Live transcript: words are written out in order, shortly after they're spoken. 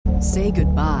Say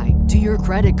goodbye to your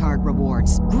credit card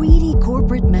rewards. Greedy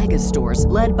corporate mega stores,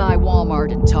 led by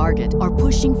Walmart and Target, are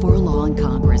pushing for a law in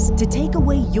Congress to take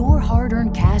away your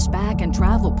hard-earned cash back and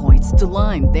travel points to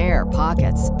line their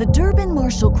pockets. The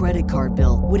Durbin-Marshall credit card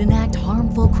bill would enact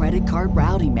harmful credit card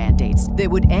routing mandates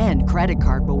that would end credit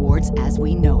card rewards as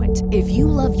we know it. If you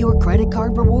love your credit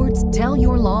card rewards, tell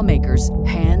your lawmakers,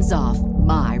 hands off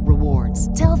my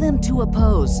rewards. Tell them to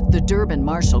oppose the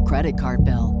Durbin-Marshall credit card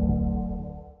bill.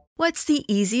 What's the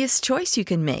easiest choice you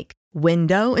can make?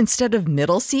 Window instead of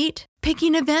middle seat?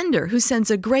 Picking a vendor who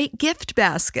sends a great gift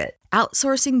basket?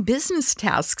 Outsourcing business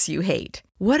tasks you hate?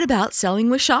 What about selling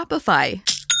with Shopify?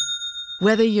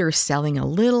 Whether you're selling a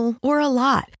little or a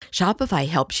lot, Shopify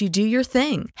helps you do your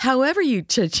thing, however you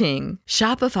cha-ching.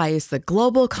 Shopify is the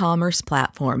global commerce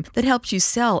platform that helps you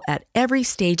sell at every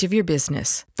stage of your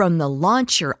business. From the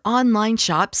launch your online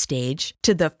shop stage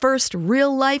to the first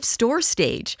real-life store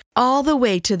stage, all the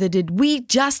way to the did we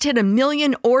just hit 1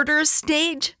 million orders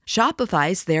stage.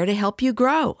 Shopify's there to help you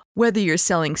grow. Whether you're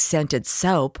selling scented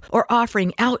soap or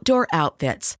offering outdoor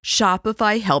outfits,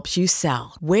 Shopify helps you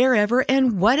sell. Wherever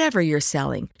and whatever you're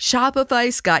selling,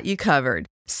 Shopify's got you covered.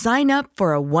 Sign up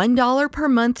for a $1 per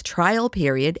month trial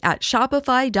period at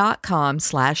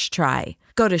shopify.com/try.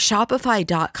 Go to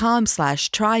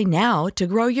shopify.com/try now to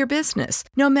grow your business,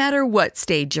 no matter what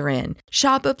stage you're in.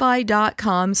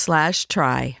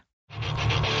 Shopify.com/try.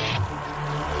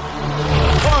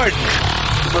 Pardon.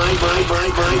 My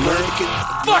American.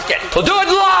 Fuck it! We'll do it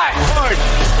live! Pardon.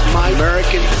 My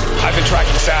American. I've been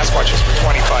tracking Sasquatches for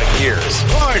 25 years.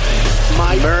 Pardon.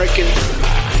 My American.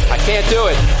 I can't do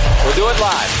it. We'll do it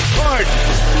live. Pardon.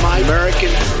 My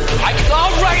American.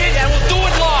 I'll write it and we'll do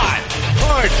it live!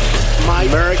 Pardon. My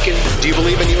American. Do you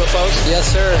believe in UFOs? Yes,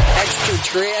 sir.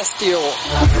 Extraterrestrial.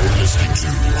 You're listening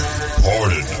to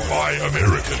Pardon My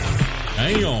American.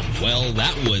 Damn. Well,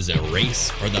 that was a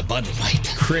race for the Bud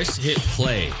Light. Chris hit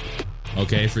play,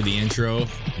 okay, for the intro.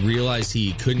 Realized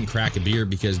he couldn't crack a beer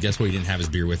because guess what? He didn't have his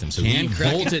beer with him. So he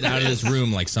bolted out of this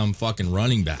room like some fucking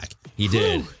running back. He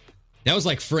did. That was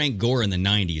like Frank Gore in the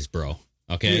 90s, bro.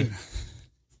 Okay? Dude.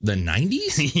 The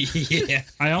 90s? Yeah.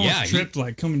 I almost tripped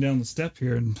like coming down the step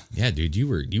here. And yeah, dude, you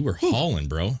were hauling,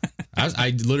 bro.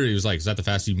 I literally was like, is that the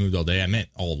fastest you moved all day? I meant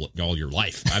all your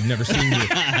life. I've never seen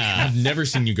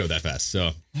you go that fast.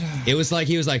 So it was like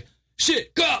he was like,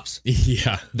 shit, cops.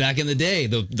 Yeah. Back in the day,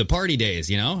 the party days,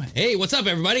 you know? Hey, what's up,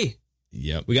 everybody?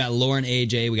 Yep. We got Lauren,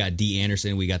 AJ, we got D.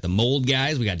 Anderson, we got the Mold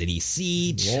guys, we got Denise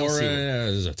C. Laura,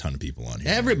 there's a ton of people on here.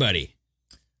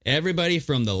 Everybody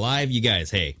from the live, you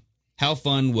guys, hey. How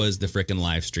fun was the frickin'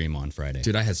 live stream on Friday?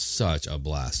 Dude, I had such a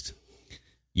blast.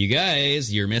 You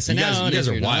guys, you're missing out. You guys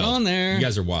are wild. On there. You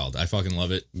guys are wild. I fucking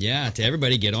love it. Yeah, to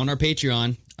everybody, get on our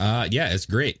Patreon. Yeah, it's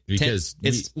great because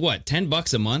it's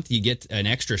 $10 a month. You get an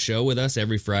extra show with us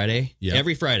every Friday. Yep.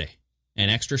 Every Friday, an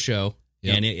extra show,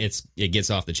 and it gets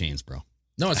off the chains, bro.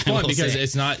 No, it's fun because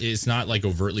it's not like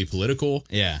overtly political.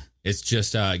 Yeah. It's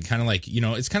just kind of like,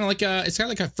 it's kind of like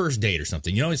a first date or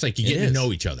something. It's like you get to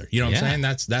know each other. You know what I'm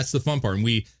saying? That's the fun part. And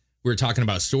we were talking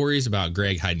about stories about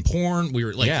Greg hiding porn. We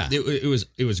were like,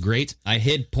 it was great. I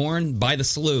hid porn by the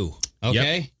slew.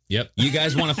 Okay. Yep. You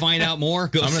guys want to find out more?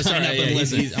 Go sign up and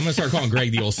listen. I'm gonna start calling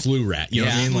Greg the old slew rat. You know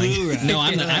what I mean? Like, no,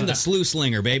 I'm the slew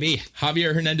slinger, baby.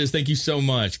 Javier Hernandez, thank you so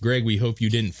much. Greg, we hope you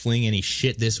didn't fling any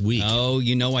shit this week. Oh,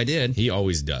 you know I did. He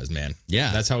always does, man.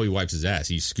 Yeah. That's how he wipes his ass.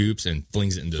 He scoops and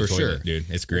flings it into the toilet, dude.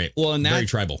 It's great. Well, and very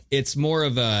tribal. It's more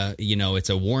of a, it's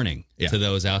a warning to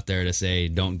those out there to say,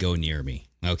 don't go near me.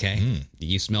 Okay? Do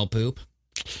you smell poop?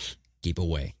 Keep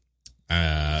away.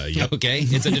 Yep. Okay.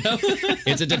 It's a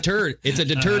deterrent. It's a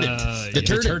deterrent.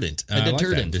 Deterrent. A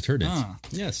deterrent. Deterrent.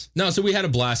 Yes. No, so we had a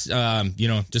blast.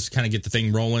 Just kind of get the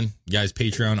thing rolling. Guys,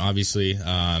 Patreon, obviously.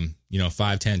 $5,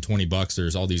 $10, $20.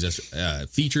 There's all these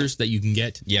features that you can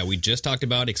get. Yeah, we just talked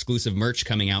about exclusive merch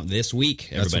coming out this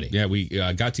week, everybody. We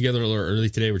got together a little early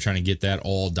today. We're trying to get that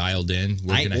all dialed in.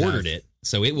 I ordered it,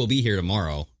 so it will be here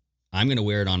tomorrow. I'm going to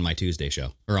wear it on my Tuesday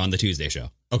show, or on the Tuesday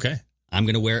show. Okay. I'm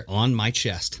going to wear it on my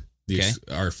chest.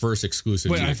 Our first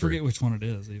exclusive. Wait, I forget which one it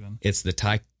is even. It's the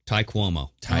Ty Cuomo.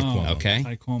 Okay.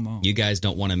 Ty Cuomo. You guys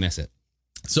don't want to miss it.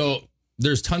 So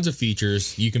there's tons of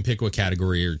features. You can pick what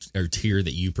category or tier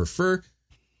that you prefer.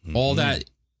 Mm-hmm. All that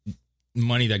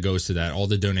money that goes to that, all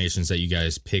the donations that you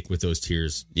guys pick with those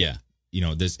tiers. Yeah.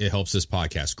 It helps this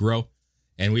podcast grow,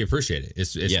 and we appreciate it.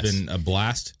 It's been a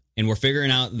blast. And we're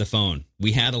figuring out the phone.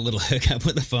 We had a little hiccup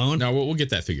with the phone. No, we'll get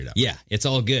that figured out. Yeah, it's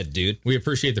all good, dude. We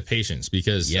appreciate the patience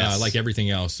because, like everything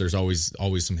else, there's always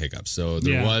some hiccups. So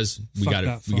we got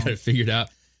it figured out.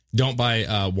 Don't buy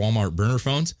Walmart burner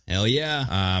phones. Hell yeah.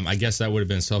 I guess that would have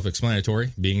been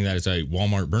self-explanatory, being that it's a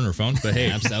Walmart burner phone. But hey,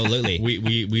 absolutely,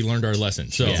 we learned our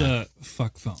lesson. So it's a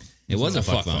fuck phone. It was a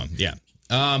fuck phone. Yeah.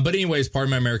 But anyways,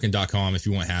 pardonmyamerican.com. If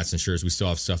you want hats and shirts, we still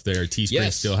have stuff there.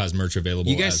 Teespring still has merch available.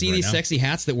 You guys see these sexy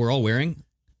hats that we're all wearing?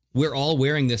 We're all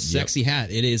wearing this sexy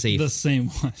hat. It is the same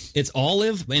one. It's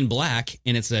olive and black,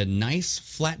 and it's a nice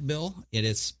flat bill. It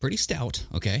is pretty stout.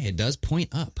 Okay, it does point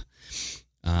up,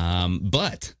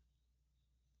 but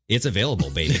it's available,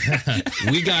 baby.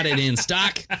 We got it in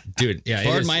stock, dude. Yeah,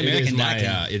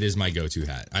 it is my go-to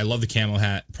hat. I love the camel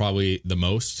hat probably the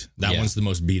most. That one's the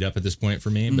most beat up at this point for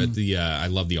me. But I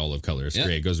love the olive color. It's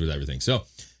great. It goes with everything. So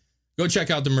go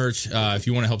check out the merch. If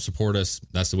you want to help support us,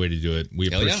 that's the way to do it. We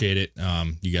appreciate it.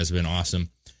 You guys have been awesome.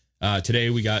 Today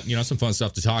we got some fun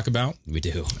stuff to talk about. We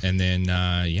do. And then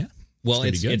well,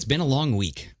 it's been a long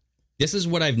week. This is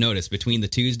what I've noticed between the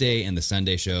Tuesday and the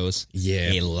Sunday shows.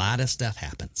 Yeah. A lot of stuff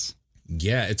happens.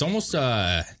 Yeah, it's almost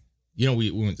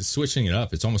we switching it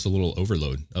up. It's almost a little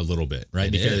overload a little bit,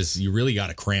 right? Because you really got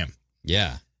to cram.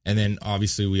 Yeah. And then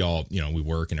obviously we all, we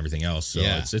work and everything else. So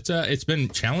it's been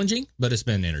challenging, but it's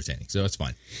been entertaining. So it's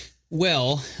fine.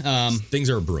 Well,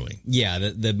 things are brewing. Yeah,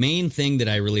 the main thing that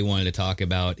I really wanted to talk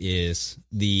about is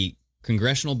the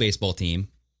congressional baseball team.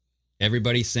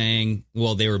 Everybody's saying,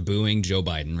 well, they were booing Joe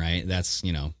Biden, right? That's,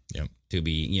 to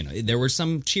be, there was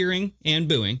some cheering and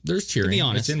booing. There's cheering. To be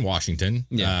honest. It's in Washington,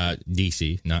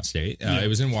 D.C., not state. It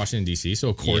was in Washington, D.C., so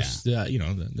of course,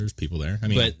 there's people there. I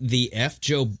mean, but the F.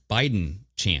 Joe Biden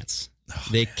chants,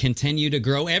 they continue to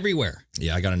grow everywhere.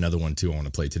 Yeah, I got another one, too, I want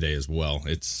to play today as well.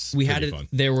 We had it. Fun.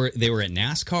 They were at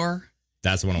NASCAR.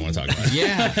 That's the one I want to talk about.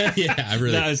 Yeah,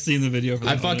 I've seen the video for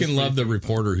that. I fucking love the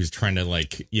reporter who's trying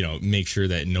to make sure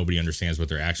that nobody understands what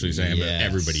they're actually saying, but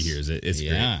everybody hears it. It's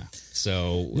great.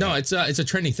 So no, it's a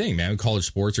trending thing, man. College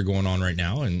sports are going on right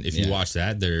now, and if you watch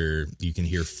that, you can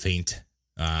hear faint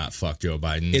 "fuck Joe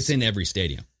Biden." It's in every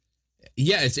stadium.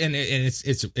 Yeah,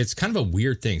 it's kind of a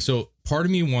weird thing. So part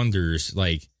of me wonders,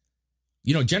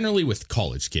 generally with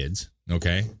college kids,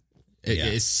 okay.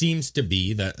 It seems to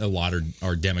be that a lot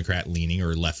are Democrat leaning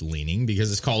or left leaning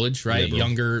because it's college, right? Liberal.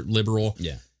 Younger, liberal.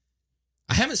 Yeah.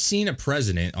 I haven't seen a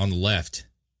president on the left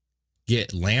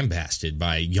get lambasted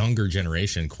by a younger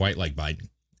generation quite like Biden.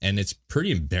 And it's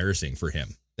pretty embarrassing for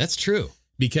him. That's true.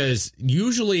 Because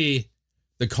usually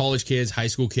the college kids, high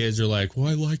school kids are like, well,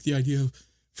 I like the idea of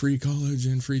free college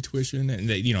and free tuition. And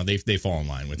they fall in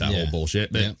line with that whole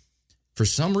bullshit. But for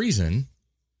some reason,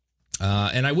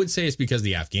 and I would say it's because of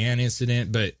the Afghan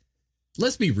incident, but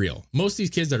let's be real. Most of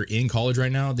these kids that are in college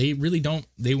right now, they really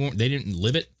they didn't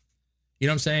live it. You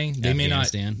know what I'm saying? They may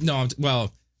not. No,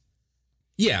 well,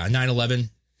 yeah, 9/11,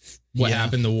 what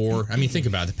happened, the war. I mean, think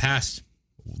about it. The past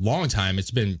long time,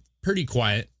 it's been pretty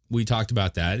quiet. We talked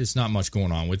about that. It's not much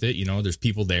going on with it. There's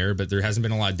people there, but there hasn't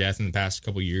been a lot of death in the past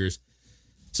couple of years.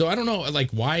 So I don't know,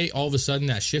 why all of a sudden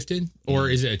that shifted, or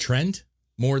is it a trend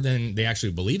more than they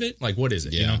actually believe it? What is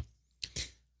it?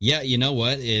 Yeah, you know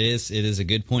what? It is a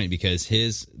good point because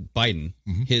his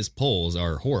polls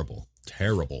are horrible.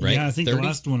 Terrible. Right? Yeah, I think the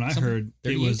last one I heard,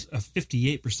 it was a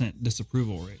 58%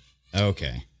 disapproval rate.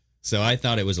 Okay. So I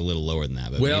thought it was a little lower than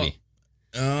that, but maybe.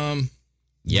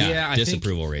 I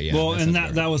disapproval rate. Yeah. Well, and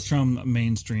that was from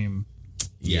mainstream.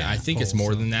 Yeah, I think it's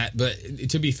more than that. But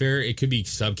to be fair, it could be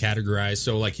subcategorized.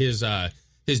 So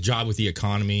his job with the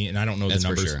economy, and I don't know the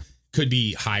numbers. For sure. Could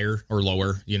be higher or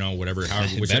lower, whatever.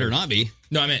 Whichever. Better not be.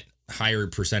 No, I meant higher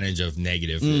percentage of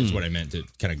negative is what I meant to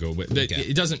kind of go with. But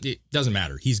it doesn't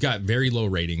matter. He's got very low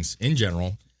ratings in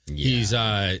general.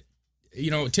 Yeah.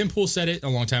 He's, Tim Pool said it a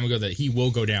long time ago that he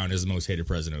will go down as the most hated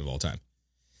president of all time.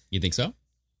 You think so?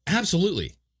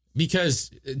 Absolutely. Because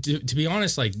to be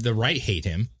honest, the right hate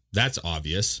him. That's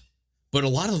obvious. But a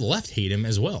lot of the left hate him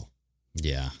as well.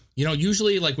 Yeah.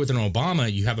 Usually with an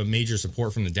Obama, you have a major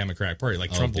support from the Democratic Party,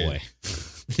 like Trump did.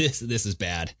 This is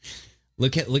bad.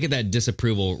 Look at that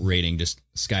disapproval rating just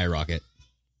skyrocket.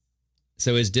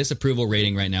 So his disapproval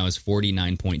rating right now is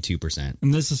 49.2%.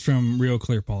 And this is from Real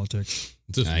Clear Politics.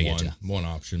 Just one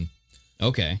option.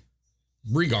 Okay.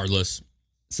 Regardless.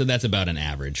 So that's about an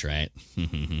average, right?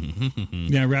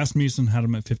 Yeah, Rasmussen had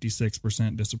him at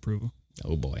 56% disapproval.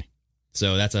 Oh boy.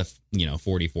 So that's a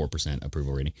 44%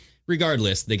 approval rating.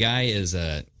 Regardless, the guy is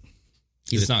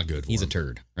he's not good. He's a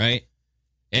turd, right?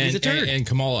 And he's a turd. And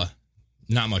Kamala,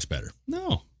 not much better.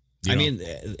 No, I mean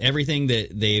everything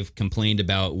that they've complained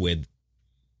about with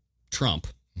Trump,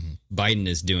 Biden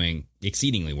is doing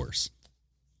exceedingly worse,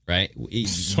 right?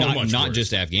 So much not worse.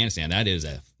 just Afghanistan. That is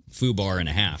a foobar and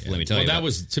a half. Let me tell you. That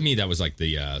was, to me, that was like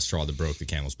the straw that broke the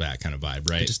camel's back kind of vibe,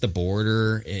 right? But just the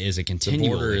border is a continual The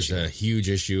border issue. is a huge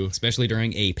issue, especially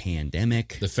during a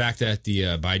pandemic. The fact that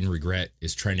the Biden regret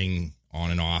is trending on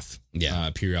and off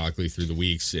periodically through the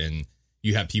weeks, and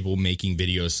you have people making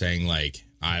videos saying like,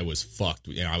 I was fucked,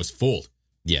 I was fooled.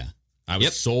 Yeah. I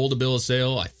was sold a bill of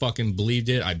sale. I fucking believed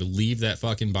it. I believed that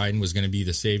fucking Biden was going to be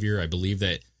the savior. I believed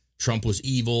that Trump was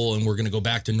evil and we're going to go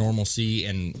back to normalcy.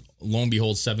 And lo and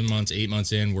behold, 7 months, 8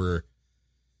 months in,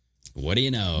 what do you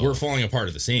know? We're falling apart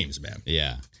at the seams, man.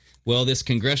 Yeah. Well, this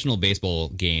congressional baseball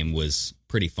game was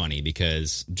pretty funny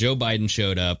because Joe Biden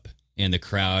showed up and the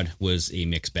crowd was a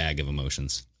mixed bag of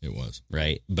emotions. It was.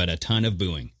 Right. But a ton of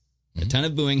booing. A ton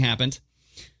of booing happened.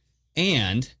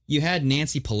 And you had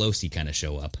Nancy Pelosi kind of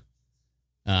show up.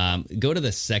 Go to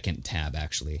the second tab,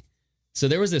 actually. So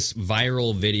there was this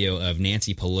viral video of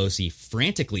Nancy Pelosi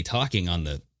frantically talking on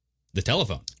the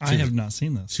telephone. I have not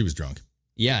seen this. She was drunk.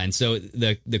 Yeah, and so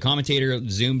the commentator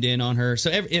zoomed in on her. So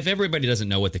if everybody doesn't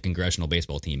know what the congressional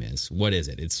baseball team is, what is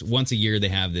it? It's once a year they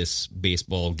have this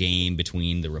baseball game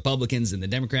between the Republicans and the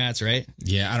Democrats, right?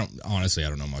 Yeah, I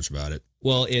don't know much about it.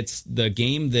 Well, it's the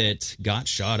game that got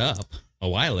shot up a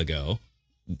while ago.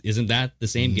 Isn't that the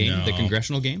same game, the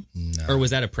congressional game? No. Or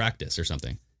was that a practice or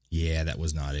something? Yeah, that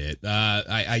was not it.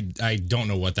 I don't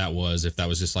know what that was. If that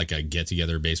was just like a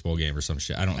get-together baseball game or some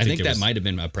shit. I think that might have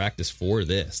been a practice for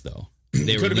this, though.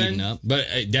 They were leading up. But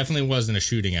it definitely wasn't a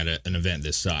shooting at an event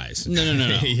this size. No.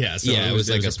 Yeah, so it was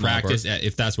like a practice.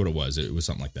 If that's what it was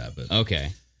something like that. But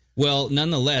okay. Well,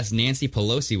 nonetheless, Nancy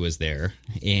Pelosi was there,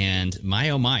 and my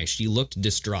oh my, she looked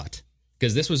distraught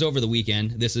because this was over the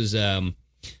weekend. This is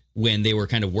when they were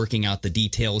kind of working out the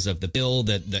details of the bill,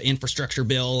 the infrastructure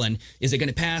bill, and is it going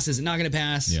to pass? Is it not going to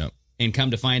pass? Yep. And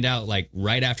come to find out, like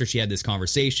right after she had this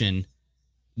conversation,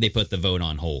 they put the vote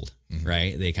on hold,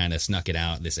 right? They kind of snuck it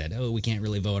out. They said, oh, we can't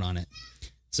really vote on it.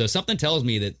 So something tells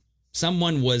me that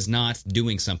someone was not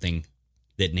doing something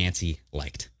that Nancy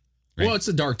liked. Right? Well, it's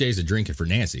the dark days of drinking for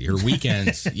Nancy. Her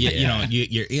weekends,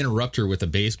 you interrupt her with a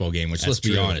baseball game, which, let's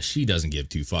be honest, she doesn't give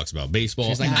two fucks about baseball.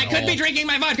 She's like, I could be drinking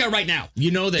my vodka right now.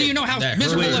 You know that. Do you know how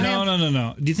miserable I am?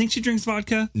 No. Do you think she drinks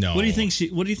vodka? No. What do you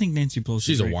think Nancy Pelosi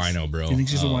She's drinks? a wino, bro. Do you think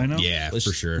she's a wino? Yeah, for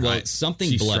sure. Well, something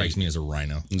she bloody. strikes me as a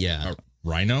rhino. Yeah. A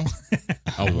rhino?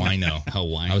 A wino. A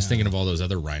wino. I was thinking of all those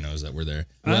other rhinos that were there.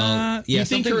 Well, you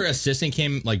think her assistant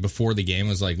came like before the game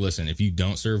was like, listen, if you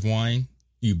don't serve wine,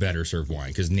 you better serve wine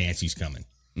because Nancy's coming.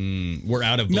 We're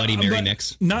out of Bloody Mary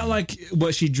mix. Not like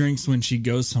what she drinks when she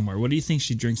goes somewhere. What do you think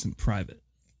she drinks in private?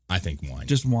 I think wine.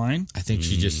 Just wine? I think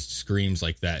she just screams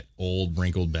like that old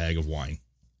wrinkled bag of wine.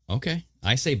 Okay.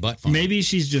 I say butt funk. Maybe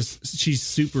she's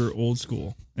super old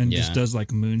school and just does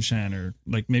like moonshine or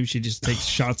like maybe she just takes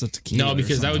shots of tequila. No,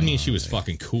 because that would mean she was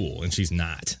fucking cool and she's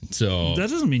not. So that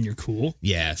doesn't mean you're cool.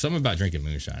 Yeah, something about drinking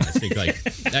moonshine. I think like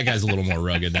that guy's a little more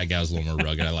rugged. That guy's a little more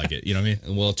rugged. I like it. You know what I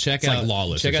mean? Well, It's like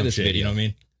Lawless. Check out this video. You know what I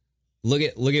mean?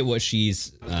 Look at what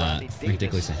she's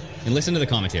ridiculous saying. And listen to the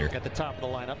commentator. At the top of the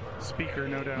lineup. Speaker,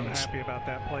 no doubt happy about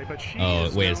that play, but she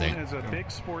is known as a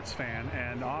big sports fan,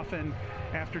 and often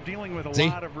after dealing with a See?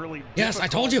 lot of really Yes, I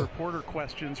told you. reporter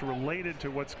questions related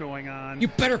to what's going on. You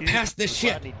better pass this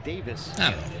shit. Davis. I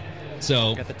don't know.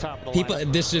 So people,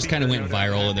 this just kind of went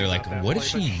viral, and they're like, "What is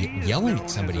she yelling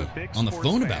at somebody on the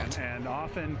phone about?" And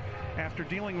often after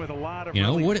dealing with a lot of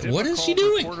what is she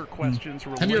doing?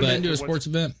 Have you ever been to a sports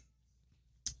event?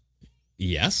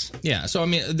 Yes. Yeah. So I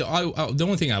mean, the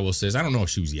only thing I will say is I don't know if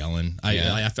she was yelling.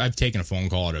 I've taken a phone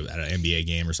call at an NBA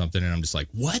game or something, and I'm just like,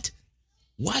 what?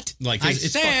 Like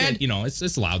it's fucking,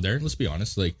 it's loud there. Let's be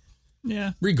honest. Like,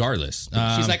 yeah. Regardless,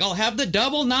 she's like, I'll have the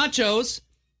double nachos.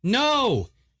 No,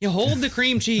 you hold the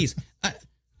cream cheese.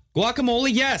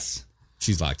 Guacamole, yes.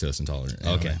 She's lactose intolerant.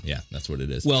 Anyway, okay. Yeah, that's what it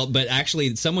is. Well, but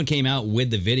actually, someone came out with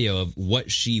the video of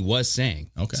what she was saying.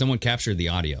 Okay. Someone captured the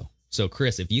audio. So,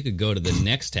 Chris, if you could go to the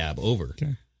next tab over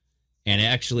and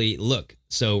actually look.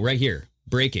 So, right here,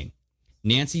 breaking.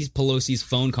 Nancy Pelosi's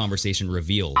phone conversation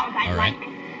revealed. All right.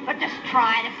 But just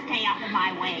try to stay out of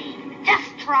my way.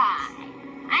 Just try.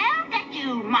 I'll get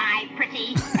you, my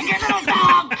pretty, and your little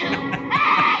dog, too.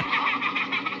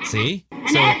 See?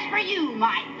 And as for you,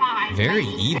 my fine very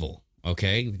lady. Evil,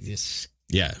 okay?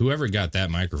 Yeah, whoever got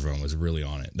that microphone was really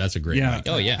on it. That's a great mic.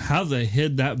 Oh, yeah. How they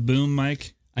hid that boom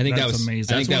mic. I think that's that was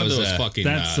amazing. That's one of those fucking.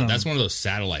 That's one of those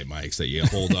satellite mics that you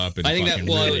hold up. And I think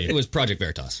fucking it was Project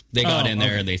Veritas. They got in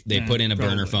there and they put in a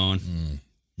burner phone.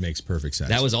 Makes perfect sense.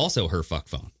 That was also her fuck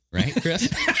phone, right, Chris?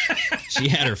 She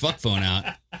had her fuck phone out.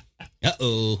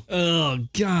 Uh-oh. Oh,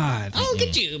 God. Oh, look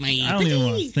at you, man. I don't even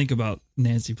want to think about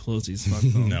Nancy Pelosi's fuck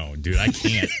phone. No, dude, I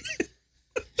can't.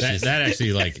 that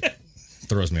actually, like,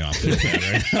 throws me off. Right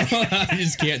now. I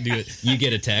just can't do it. You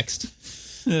get a text.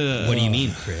 What do you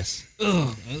mean, Chris?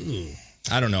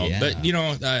 I don't know. Yeah.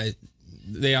 But,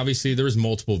 they obviously, there was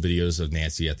multiple videos of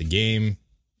Nancy at the game.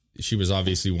 She was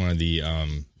obviously one of the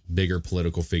bigger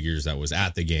political figures that was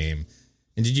at the game.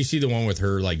 And did you see the one with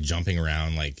her, like, jumping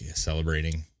around, like,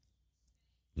 celebrating?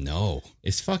 No.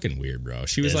 It's fucking weird, bro.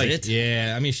 She was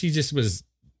yeah, I mean, she just was,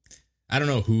 I don't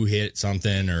know who hit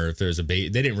something or if there's they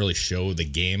didn't really show the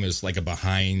game. It was like a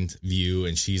behind view,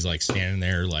 and she's, like, standing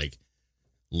there, like,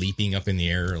 leaping up in the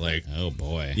air, like, oh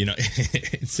boy,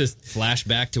 it's just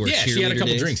flashback to her. Yeah, she had a couple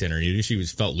days. Drinks in her. She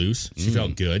felt loose. She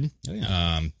felt good. Oh,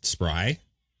 yeah. Spry.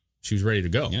 She was ready to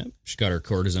go. Yeah, she got her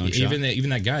cortisone shot. Even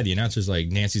that guy, the announcer's like,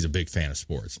 Nancy's a big fan of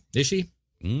sports. Is she?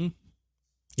 You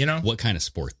know what kind of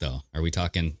sport though? Are we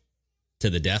talking to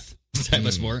the death type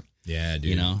of sport? Yeah,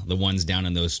 dude. The ones down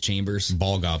in those chambers.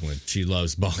 Ball goblin. She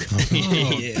loves ball goblin.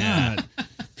 Oh, yeah.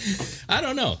 I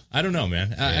don't know,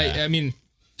 man. Yeah. I mean.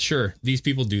 Sure, these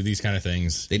people do these kind of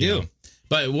things. They do.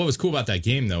 But what was cool about that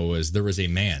game, though, was there was a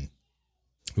man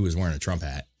who was wearing a Trump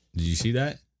hat. Did you see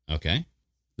that? Okay.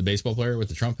 The baseball player with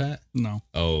the Trump hat? No.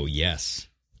 Oh, yes.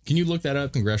 Can you look that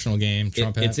up? Congressional game,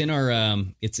 Trump hat? It's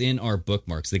in our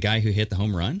bookmarks. The guy who hit the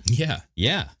home run? Yeah.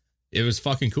 Yeah. It was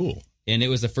fucking cool. And it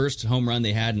was the first home run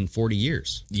they had in 40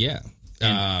 years. Yeah.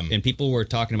 And people were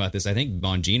talking about this. I think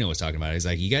Bongino was talking about it. He's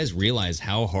like, you guys realize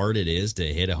how hard it is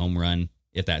to hit a home run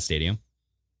at that stadium?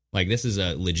 Like, this is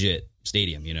a legit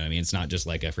stadium, you know what I mean? It's not just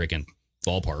like a freaking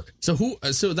ballpark.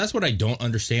 So that's what I don't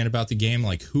understand about the game.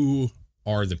 Like, who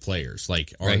are the players?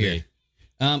 Like, are they?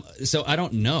 So I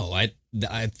don't know.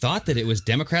 I thought that it was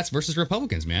Democrats versus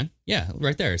Republicans, man. Yeah,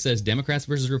 right there. It says Democrats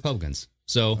versus Republicans.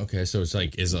 So okay, so is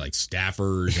it like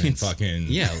staffers and fucking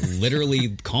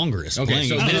literally Congress. Okay, playing.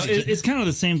 So it's kind of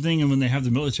the same thing when they have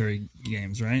the military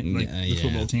games, right? Like the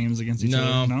football teams against each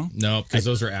other. No, because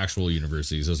those are actual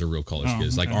universities. Those are real college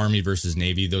kids. Okay. Like Army versus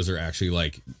Navy. Those are actually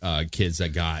like kids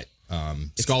that got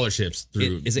scholarships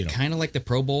through. Is it kind of like the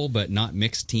Pro Bowl, but not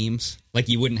mixed teams? Like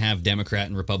you wouldn't have Democrat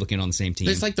and Republican on the same team.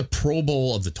 It's like the Pro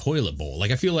Bowl of the toilet bowl.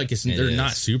 Like I feel like they're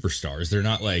not superstars. They're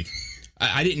not like.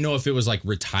 I didn't know if it was like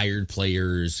retired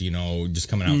players, just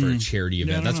coming out for a charity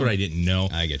event. That's what I didn't know.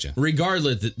 I get you.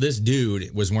 Regardless, this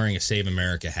dude was wearing a Save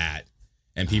America hat,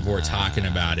 and people were talking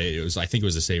about it. I think it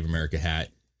was a Save America hat.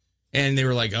 And they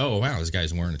were like, oh, wow, this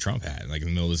guy's wearing a Trump hat, like in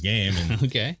the middle of this game. And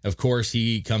okay. Of course,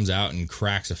 he comes out and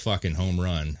cracks a fucking home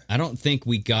run. I don't think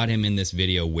we got him in this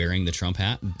video wearing the Trump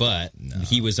hat, but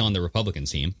he was on the Republican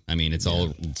team. I mean, it's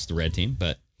the red team,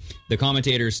 but the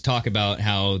commentators talk about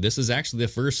how this is actually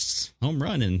the first home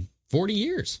run in 40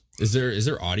 years. Is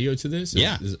there audio to this?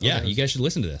 Yeah. You guys should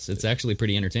listen to this. It's actually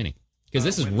pretty entertaining. Because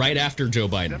this is right after Joe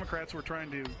Biden. Democrats were trying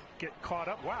to get caught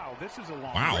up. Wow, this is a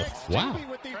long Wow. Wow.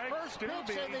 With the first pitch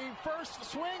and the first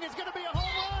swing is going to be a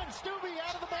home run. Stubbe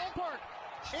out of the ballpark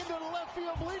into the left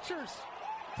field bleachers.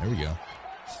 There we go.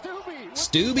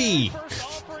 Stubbe. First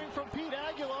offering from Pete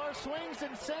Aguilar swings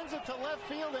and sends it to left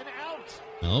field and out.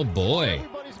 Oh boy.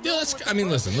 Yeah,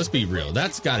 listen, let's be real.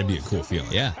 That's got to be a cool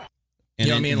feeling. Yeah. And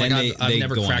you know what I mean? Like I've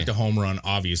never cracked a home run,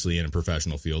 obviously, in a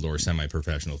professional field or a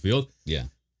semi-professional field. Yeah.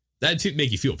 That'd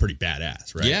make you feel pretty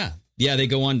badass, right? Yeah. Yeah, they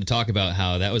go on to talk about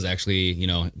how that was actually,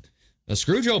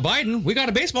 screw Joe Biden. We got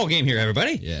a baseball game here,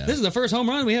 everybody. Yeah. This is the first home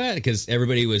run we had because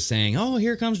everybody was saying, oh,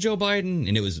 here comes Joe Biden.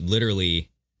 And it was literally,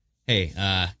 hey,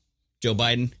 Joe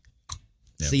Biden,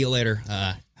 see you later.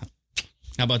 How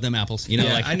about them apples?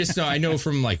 I know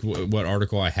from like what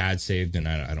article I had saved, and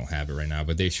I don't have it right now,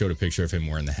 but they showed a picture of him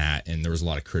wearing the hat, and there was a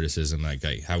lot of criticism, like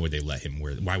how would they let him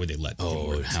wear? Why would they let him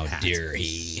wear this how hat? dare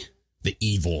he? The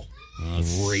evil,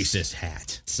 racist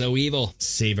hat. So evil.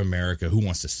 Save America. Who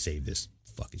wants to save this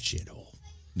fucking shithole?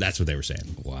 That's what they were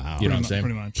saying. Wow. You know what I'm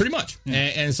saying? Pretty much. Yeah.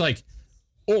 And it's like,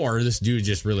 or this dude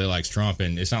just really likes Trump,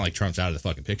 and it's not like Trump's out of the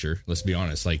fucking picture. Let's be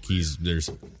honest. Like there's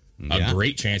a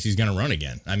great chance he's going to run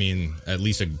again. I mean, at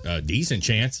least a decent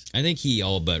chance. I think he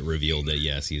all but revealed that,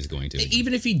 yes, he's going to.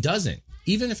 Even if he doesn't,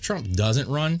 even if Trump doesn't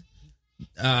run,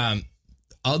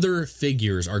 other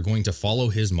figures are going to follow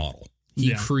his model.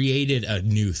 He created a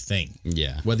new thing.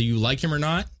 Yeah. Whether you like him or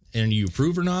not, and you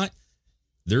approve or not,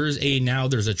 there's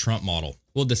a Trump model.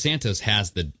 Well, DeSantis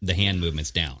has the hand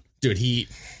movements down. Dude,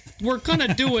 we're going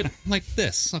to do it like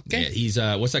this, okay? Yeah, he's,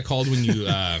 what's that called when you,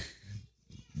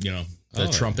 the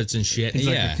trumpets and shit? He's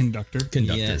like a conductor.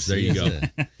 Conductors, yes, there you go.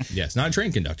 Yes, not a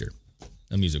trained conductor,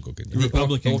 a musical conductor.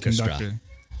 Republican conductor.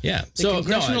 Yeah. The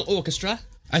Congressional Orchestra.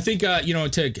 I think,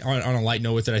 on a light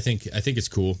note with it, I think it's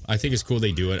cool. I think it's cool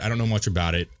they do it. I don't know much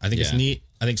about it. I think it's neat.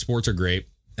 I think sports are great.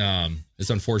 It's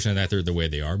unfortunate that they're the way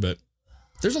they are, but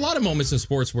there's a lot of moments in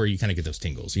sports where you kind of get those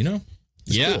tingles,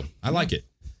 It's cool. I like it.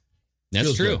 That's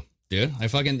Feels true. good.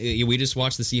 Dude, we just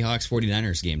watched the Seahawks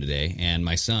 49ers game today, and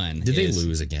my son. Did they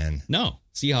lose again? No,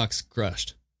 Seahawks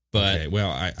crushed. But okay, well,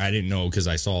 I didn't know because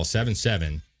I saw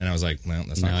 7-7, and I was like, well,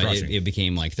 that's not crushing. It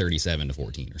became like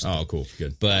 37-14 or something. Oh, cool,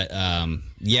 good. But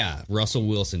yeah, Russell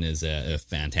Wilson is a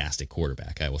fantastic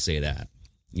quarterback. I will say that.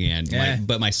 And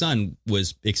but my son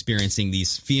was experiencing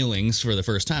these feelings for the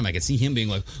first time. I could see him being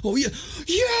like, "Oh yeah,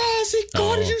 yes,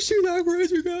 God, did you see that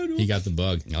crazy guy?" He got the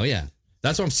bug. Oh yeah.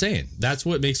 That's what I'm saying. That's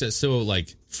what makes it so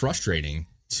like frustrating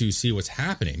to see what's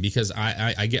happening because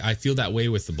I feel that way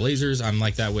with the Blazers. I'm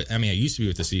like that with. I used to be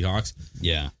with the Seahawks.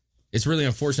 Yeah, it's really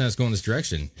unfortunate it's going this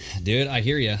direction, dude. I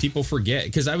hear you. People forget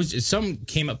because some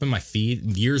came up in my feed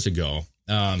years ago.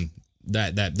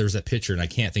 That there's that pitcher and I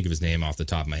can't think of his name off the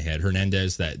top of my head.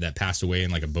 Hernandez that passed away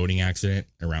in like a boating accident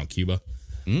around Cuba.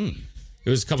 It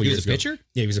was a couple years ago. Pitcher?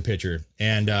 Yeah, he was a pitcher,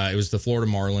 and it was the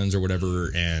Florida Marlins or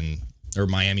whatever, or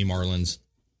Miami Marlins,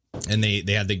 and they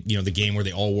had the the game where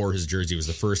they all wore his jersey. It was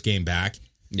the first game back.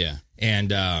 Yeah,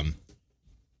 and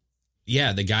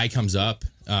the guy comes up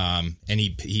and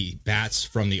he bats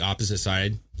from the opposite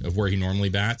side of where he normally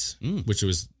bats, which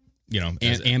was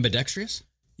ambidextrous.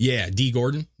 Yeah, D.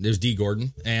 Gordon. There's D.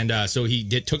 Gordon, and so he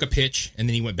took a pitch and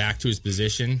then he went back to his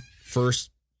position.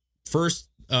 First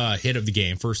hit of the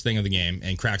game, first thing of the game,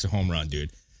 and cracks a home run,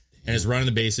 dude. And is running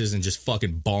the bases and just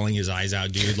fucking bawling his eyes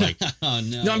out, dude. Like, oh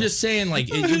no! No, I'm just saying,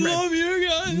 like, I love you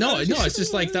guys. No, it's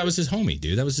just like that was his homie,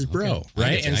 dude. That was his bro, okay.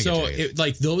 right? And so,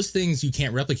 like, those things you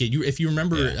can't replicate. If you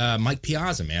remember Mike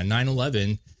Piazza, man,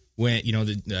 9/11, when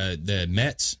the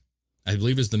Mets, I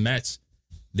believe it was the Mets,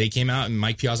 they came out and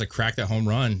Mike Piazza cracked that home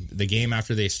run the game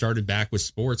after they started back with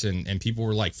sports, and people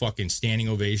were like fucking standing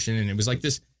ovation, and it was like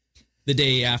this. The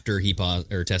day after he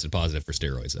tested positive for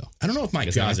steroids, though. I don't know if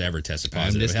Mike Piazza ever tested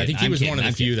positive. I think he was one of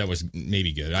the few that was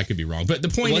maybe good. I could be wrong. But the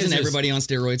point wasn't everybody on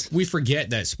steroids? We forget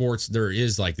that sports, there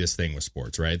is like this thing with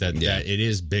sports, right? That it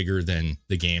is bigger than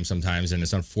the game sometimes, and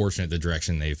it's unfortunate the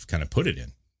direction they've kind of put it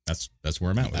in. That's where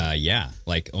I'm at with it. Yeah,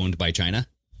 like owned by China?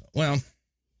 Well,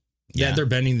 yeah, they're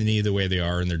bending the knee the way they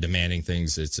are, and they're demanding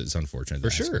things. It's unfortunate.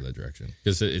 For sure. That direction.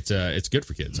 Because it's good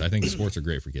for kids. I think sports are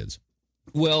great for kids.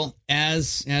 Well,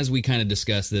 as we kind of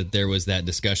discussed that there was that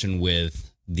discussion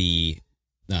with the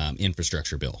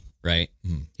infrastructure bill, right?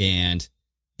 Mm-hmm. And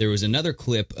there was another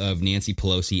clip of Nancy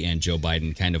Pelosi and Joe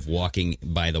Biden kind of walking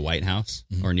by the White House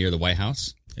or near the White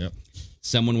House. Yep.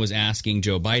 Someone was asking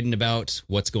Joe Biden about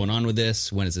what's going on with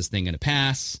this. When is this thing going to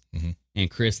pass? Mm-hmm. And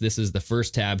Chris, this is the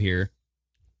first tab here.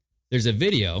 There's a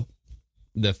video,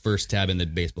 the first tab in the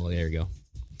baseball. There you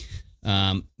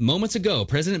go. Moments ago,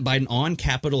 President Biden on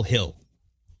Capitol Hill.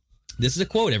 This is a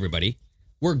quote, everybody.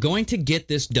 We're going to get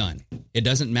this done. It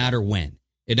doesn't matter when.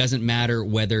 It doesn't matter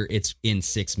whether it's in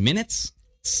 6 minutes,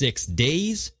 6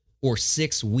 days, or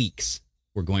 6 weeks.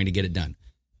 We're going to get it done.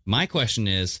 My question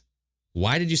is,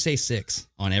 why did you say 6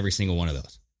 on every single one of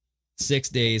those? 6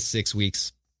 days, 6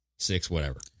 weeks, 6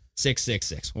 whatever.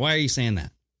 666. Why are you saying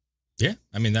that? Yeah,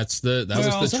 I mean that was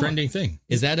the trending thing.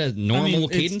 Is that a normal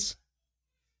cadence?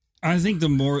 I think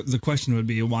the question would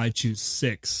be why choose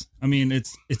 6. I mean,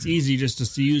 it's easy just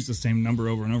to use the same number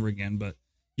over and over again, but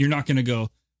you're not going to go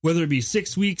whether it be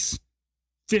 6 weeks,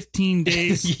 15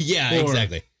 days, yeah, or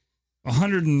exactly,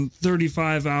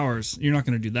 135 hours. You're not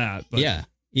going to do that. But yeah,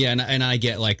 and I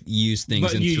get like use things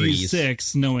but in you threes. Use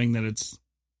 6, knowing that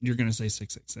you're going to say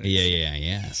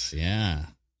 666. Yeah.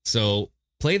 So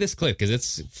play this clip because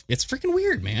it's freaking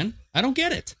weird, man. I don't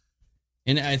get it.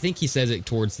 And I think he says it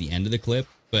towards the end of the clip,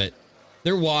 but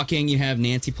they're walking. You have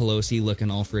Nancy Pelosi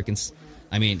looking all freaking.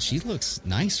 I mean, she looks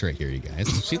nice right here, you guys.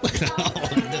 She looks.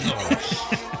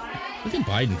 Look at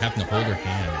Biden having to hold her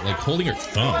hand, like holding her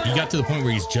thumb. He got to the point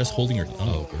where he's just holding her thumb.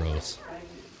 Oh, gross.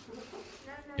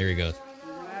 Here he goes.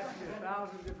 You're going to ask me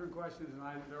 1,000 different questions,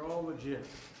 and they're all legit.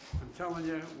 I'm telling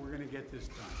you, we're going to get this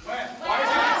done.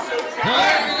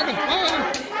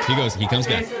 He comes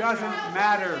back. It doesn't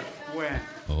matter when.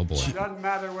 Oh, boy. It doesn't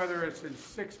matter whether it's in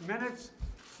 6 minutes,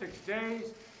 6 days,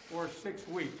 or 6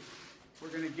 weeks. We're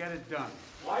going to get it done.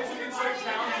 Why is it so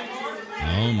challenging?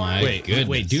 Oh, my goodness.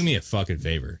 Wait, do me a fucking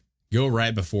favor. Go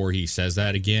right before he says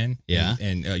that again. Yeah.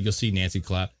 And you'll see Nancy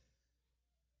clap.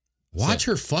 Watch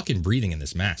her fucking breathing in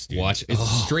this mask, dude.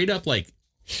 It's straight up like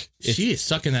she is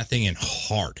sucking that thing in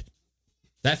hard.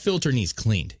 That filter needs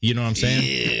cleaned. You know what I'm saying?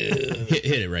 Hit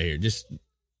it right here. Just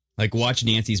like watch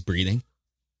Nancy's breathing.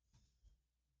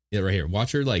 Yeah, right here.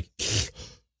 Watch her like.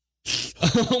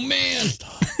 Oh man.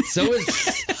 So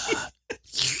is.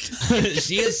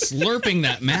 She is slurping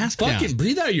that mask down. Fucking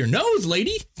breathe out of your nose,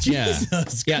 lady.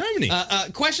 Jesus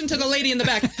Christ. Question to the lady in the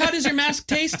back. How does your mask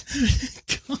taste?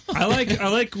 I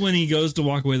like when he goes to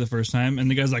walk away the first time and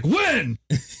the guy's like, when?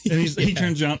 And he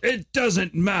turns around. It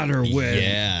doesn't matter when.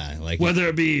 Yeah. Like whether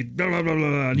it be blah, blah, blah,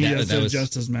 blah. And he has to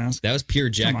adjust his mask. That was pure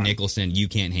Jack Nicholson. You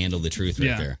can't handle the truth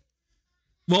right there.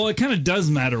 Well, it kind of does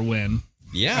matter when.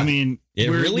 Yeah. I mean, it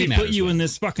really we put you in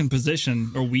this fucking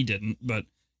position, or we didn't, but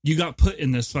you got put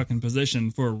in this fucking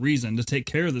position for a reason to take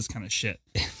care of this kind of shit.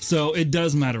 So it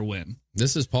does matter when.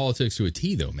 This is politics to a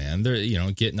T, though, man.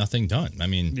 They're, get nothing done. I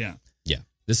mean, yeah.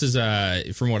 This is,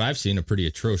 from what I've seen, a pretty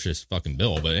atrocious fucking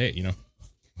bill, but hey,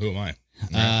 who am I?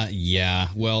 Yeah.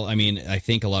 Well, I mean, I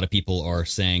think a lot of people are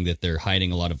saying that they're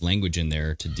hiding a lot of language in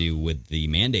there to do with the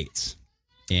mandates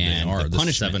and the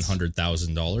punishments.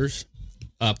 $700,000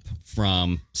 up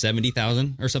from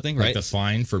 70,000 or something, like right? The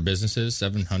fine for businesses,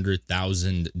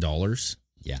 $700,000.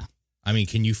 Yeah. I mean,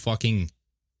 can you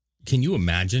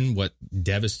imagine what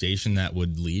devastation that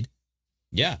would lead?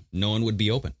 Yeah. No one would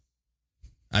be open.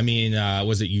 I mean,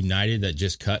 was it United that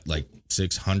just cut like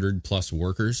 600 plus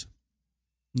workers?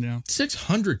 Yeah.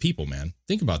 600 people, man.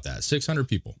 Think about that. 600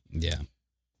 people. Yeah.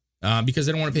 Because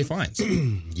they don't want to pay fines.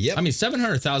 Yep. I mean,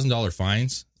 $700,000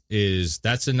 fines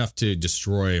that's enough to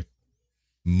destroy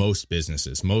most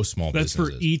businesses, most small businesses.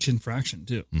 That's for each infraction,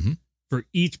 too. Mm-hmm. For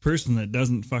each person that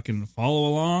doesn't fucking follow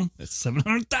along, it's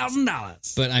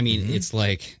 $700,000. But I mean, it's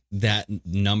like that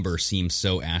number seems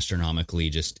so astronomically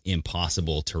just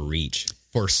impossible to reach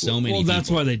for so many people. Well, that's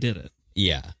why they did it.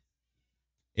 Yeah.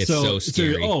 It's so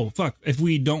scary. Oh, fuck. If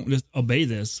we don't just obey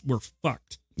this, we're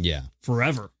fucked. Yeah.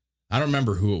 Forever. I don't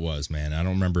remember who it was, man. I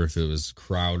don't remember if it was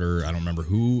Crowder. I don't remember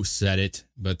who said it,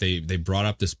 but they brought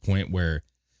up this point where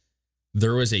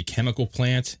there was a chemical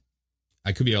plant.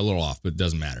 I could be a little off, but it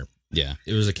doesn't matter. Yeah.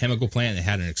 It was a chemical plant that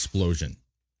had an explosion.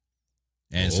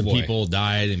 And some people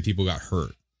died and people got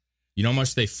hurt. You know how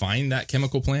much they fined that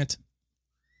chemical plant?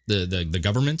 The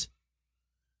government?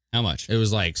 How much? It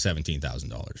was like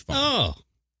 $17,000. Oh.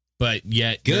 But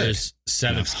yet there's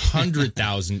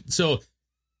 700,000. So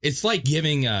it's like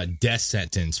giving a death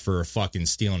sentence for fucking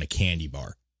stealing a candy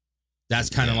bar. That's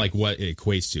kind of like what it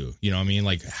equates to. You know what I mean?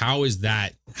 Like, how is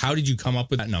that? How did you come up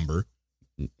with that number?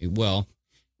 Well,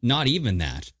 not even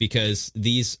that, because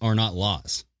these are not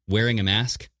laws. Wearing a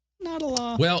mask, not a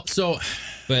law. Well, so,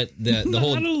 but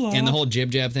the whole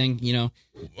jib jab thing,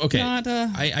 Okay, not,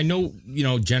 I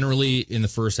know, generally in the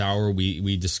first hour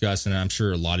we discuss, and I'm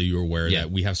sure a lot of you are aware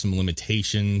that we have some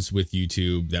limitations with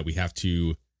YouTube that we have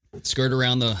to skirt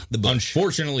around the bush.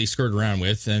 Unfortunately, skirt around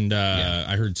with. And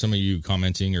I heard some of you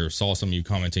commenting, or saw some of you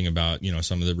commenting about,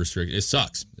 some of the restrictions. It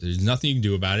sucks. There's nothing you can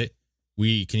do about it.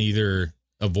 We can either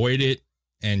avoid it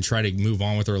and try to move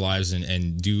on with our lives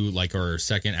and do like our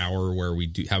second hour where we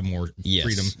do have more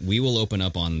freedom. We will open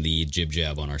up on the jib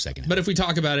jab on our second hour. But if we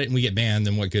talk about it and we get banned,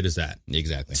 then what good is that?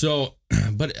 Exactly. So,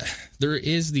 but there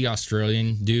is the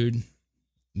Australian dude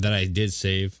that I did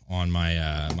save on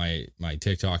my my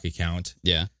TikTok account.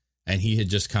 Yeah. And he had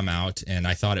just come out, and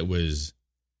I thought it was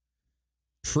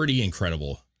pretty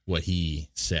incredible what he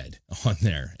said on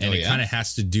there. And it kind of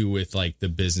has to do with like the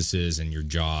businesses and your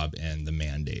job and the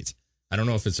mandates. I don't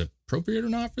know if it's appropriate or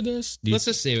not for this. Let's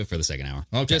just save it for the second hour.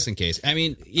 Okay. Just in case. I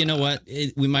mean, you know what?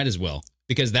 We might as well,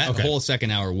 because that whole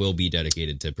second hour will be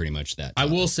dedicated to pretty much that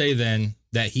topic. I will say then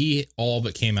that he all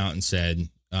but came out and said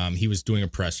he was doing a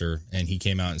presser, and he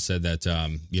came out and said that,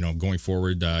 going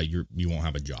forward, you won't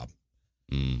have a job.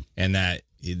 And that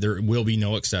there will be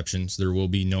no exceptions. There will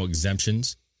be no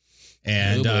exemptions.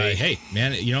 And hey,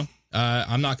 man,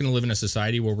 I'm not going to live in a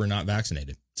society where we're not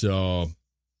vaccinated. So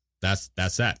that's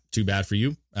that. Too bad for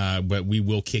you. But we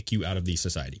will kick you out of the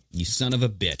society. You son of a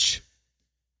bitch.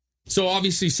 So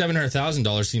obviously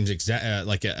 $700,000 seems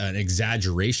like an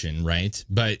exaggeration, right?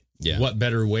 But what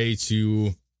better way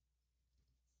to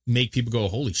make people go,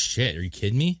 holy shit, are you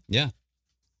kidding me? Yeah.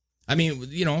 I mean,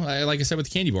 like I said with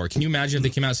the candy bar, can you imagine if they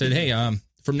came out and said, hey,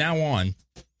 from now on,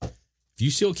 if you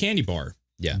steal a candy bar,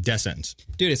 death sentence.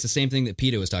 Dude, it's the same thing that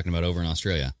PETA was talking about over in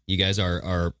Australia. You guys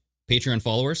are Patreon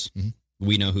followers. Mm-hmm.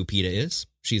 We know who PETA is.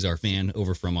 She's our fan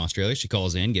over from Australia. She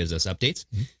calls in, gives us updates.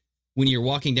 Mm-hmm. When you're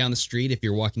walking down the street, if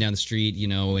you're walking down the street,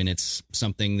 and it's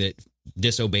something that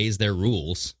disobeys their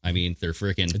rules, I mean, they're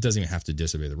freaking... It doesn't even have to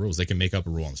disobey the rules. They can make up a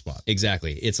rule on the spot.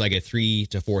 Exactly. It's like a $3,000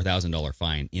 to $4,000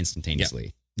 fine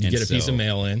instantaneously. Yeah. You get a piece of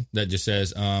mail in that just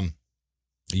says,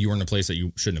 you were in a place that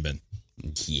you shouldn't have been.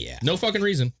 Yeah. No fucking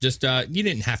reason. Just, you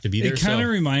didn't have to be there. It kind of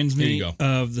reminds me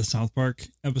of the South Park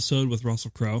episode with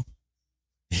Russell Crowe.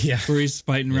 Yeah. Where he's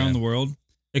fighting around the world,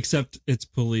 except it's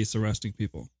police arresting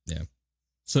people. Yeah.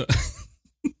 So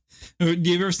Do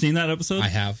you ever seen that episode? I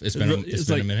have. It's been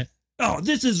a minute. Oh,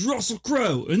 this is Russell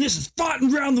Crowe, and this is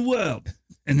fighting around the world.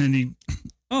 And then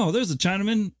there's a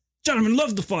Chinaman. Chinaman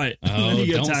love to fight. Oh, and then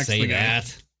he don't attacks say the guy.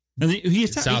 that. And he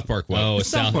attacks South Park. Oh,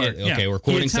 South Park. Okay, we're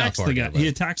quoting South Park. He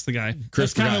attacks the guy.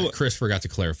 Chris forgot to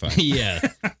clarify. Yeah,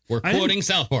 we're quoting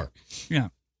South Park. Yeah,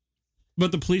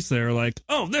 but the police there are like,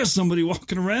 oh, there's somebody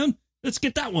walking around. Let's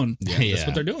get that one. Yeah, that's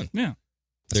what they're doing. Yeah,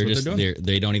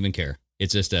 they don't even care.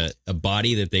 It's just a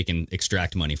body that they can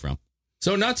extract money from.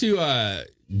 So not to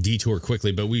detour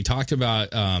quickly, but we talked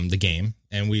about the game,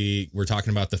 and we were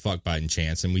talking about the fuck Biden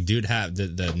chants, and we did have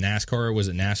the NASCAR. Was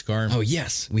it NASCAR? Oh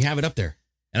yes, we have it up there.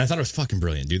 And I thought it was fucking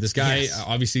brilliant, dude. This guy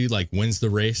obviously wins the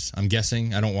race. I'm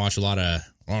guessing. I don't watch a lot of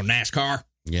NASCAR.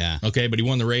 Yeah. Okay, but he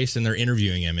won the race, and they're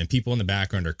interviewing him, and people in the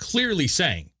background are clearly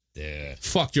saying,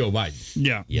 "Fuck Joe Biden."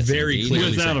 Yeah, yes, very indeed.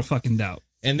 clearly, without a fucking doubt.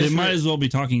 And they might as well be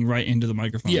talking right into the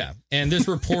microphone. Yeah, and this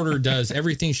reporter does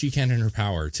everything she can in her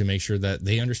power to make sure that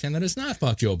they understand that it's not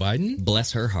fuck Joe Biden.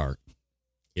 Bless her heart.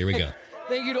 Here we go.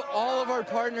 Thank you to all of our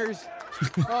partners.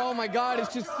 Oh my God,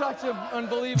 it's just such an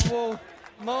unbelievable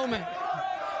moment.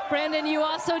 Brandon, you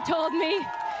also told me,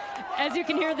 as you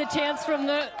can hear the chants from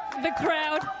the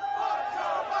crowd.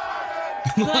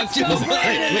 Let's go,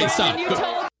 Brandon. Wait, stop.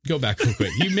 Brandon, Go back real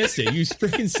quick. You missed it. You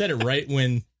freaking said it right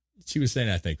when she was saying,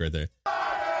 I think, right there.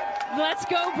 Let's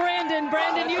go, Brandon.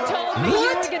 Brandon, you told me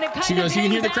you were going to kind She goes, you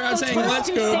can hear the crowd saying, let's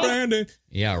go, Brandon.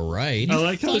 Yeah, right. I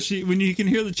like how when you can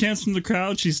hear the chants from the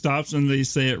crowd, she stops and they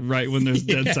say it right when there's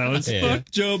dead silence. Yeah.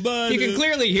 Fuck Joe Biden. You can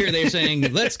clearly hear they're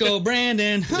saying, let's go,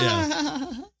 Brandon.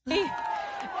 Yeah.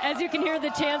 As you can hear the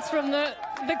chants from the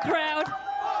crowd.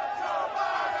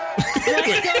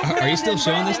 Wait, are you still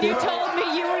showing this, dude? You told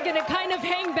me you were going to kind of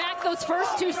hang back those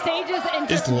first two stages and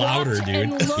just it's louder, watch dude.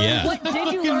 And learn. Yeah. What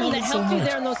did you learn that helped you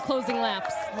there in those closing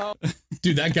laps?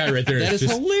 Dude, that guy right there That is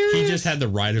just hilarious. He just had the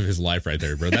ride of his life right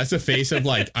there, bro. That's a face of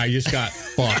I just got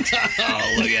fucked.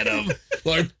 Oh, look at him.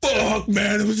 Fuck,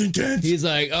 man, it was intense. He's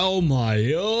like, oh my.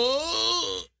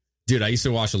 Dude, I used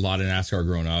to watch a lot of NASCAR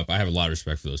growing up. I have a lot of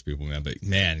respect for those people, man. But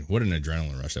man, what an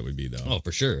adrenaline rush that would be, though. Oh,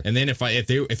 for sure. And then if I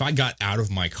got out of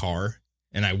my car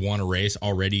and I won a race,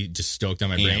 already just stoked on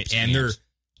my brain,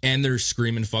 and they're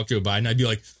screaming "fuck Joe Biden," I'd be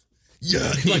like,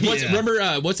 yeah. Remember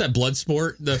what's that blood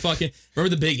sport? Remember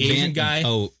the big Asian guy?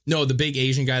 Oh no, the big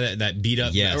Asian guy that beat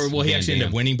up. Yes, he actually ended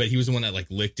up winning, but he was the one that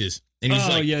licked his. And he's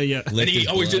yeah. And he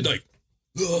always did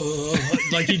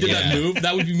he did that move.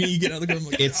 That would be me getting out of the car.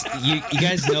 It's you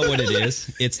guys know what it is.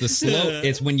 It's the slow.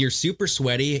 It's when you're super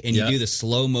sweaty and you do the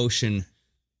slow motion.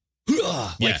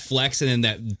 Flex, and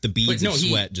then the beads of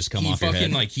sweat just come off your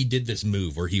head. He did this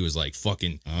move where he was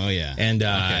fucking. Oh yeah, and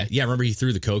remember he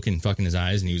threw the coke in fucking his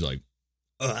eyes, and he was like,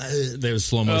 there was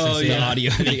slow motion. Oh yeah,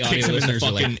 the audio listeners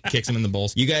are kicks him in the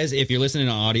balls. You guys, if you're listening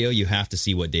to audio, you have to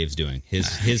see what Dave's doing.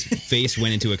 His face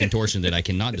went into a contortion that I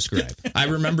cannot describe. I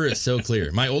remember it so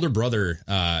clear. My older brother,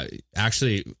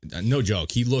 actually, no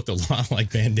joke, he looked a lot like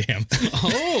Van Damme.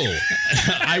 Oh,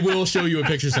 I will show you a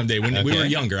picture someday. When we were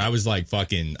younger, I was I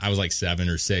was 7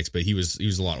 or 6, but he was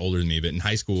a lot older than me. But in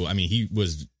high school, I mean, he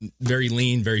was very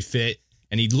lean, very fit,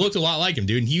 and he looked a lot like him,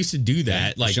 dude. And he used to do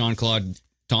that, Jean-Claude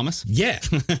Thomas? Yeah.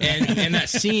 And that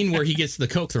scene where he gets the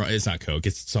coke thrown, it's not coke,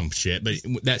 it's some shit, but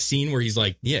that scene where he's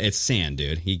yeah, it's sand,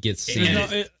 dude. He gets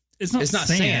sand. It's not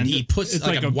sand. He puts it's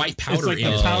a white powder in.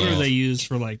 It's a powder they use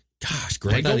for gosh,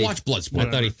 Greg, go watch Bloodsport.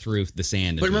 I thought he threw the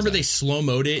sand. But remember they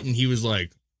slow-mo'd it and he was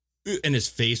and his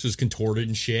face was contorted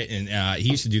and shit, and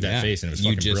he used to do that face, and it was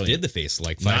fucking brilliant. Did the face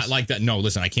not like that. No,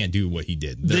 listen, I can't do what he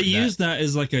did. They use that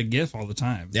as a GIF all the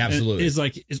time. Absolutely, it's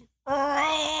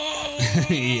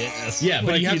yes, yeah,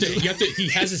 but you have to. He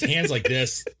has his hands like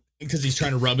this because he's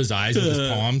trying to rub his eyes with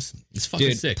his palms. It's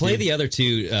fucking sick. Play the other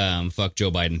two fuck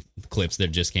Joe Biden clips that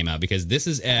just came out, because this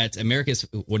is at America's.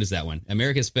 What is that one?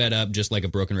 America's Fed Up, just like a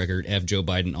broken record. F Joe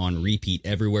Biden on repeat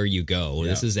everywhere you go.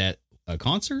 Yeah. This is at a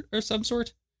concert or some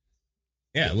sort.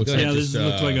 Yeah, it looks this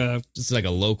looks like a. This is like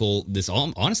a local. This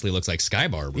honestly looks like Sky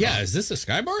Bar. Bro. Yeah, is this a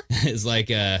Sky Bar? It's like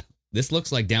this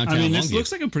looks like downtown. I mean, this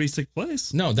looks like a pretty sick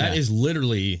place. No, that is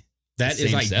literally. That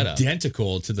is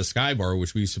identical setup to the Sky Bar,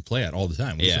 which we used to play at all the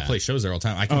time. We used to play shows there all the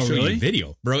time. I can show you a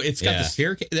video, bro. It's got the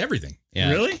staircase, everything. Yeah.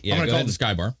 Really? Yeah, I'm gonna call it the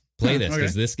Sky Bar. Play this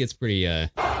because this gets pretty. Ooh,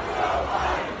 I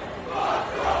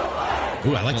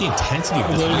like the intensity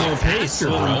of this. A little pace to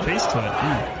it.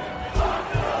 Yeah.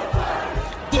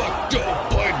 Fuck Joe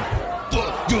Biden.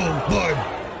 Fuck Joe Biden.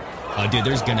 Oh, dude,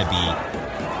 there's gonna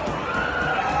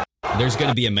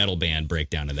be a metal band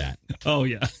breakdown of that. Oh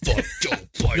yeah. Fuck Joe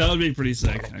Biden. That would be pretty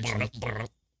sick, actually.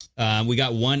 We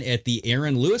got one at the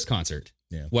Aaron Lewis concert.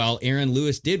 Yeah. While Aaron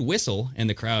Lewis did whistle, and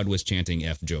the crowd was chanting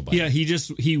 "F Joe Biden." Yeah,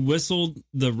 he whistled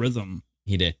the rhythm.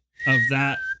 He did of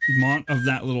that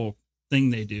little thing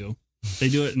they do. They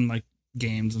do it in like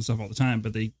games and stuff all the time,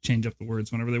 but they change up the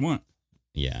words whenever they want.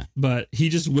 Yeah. But he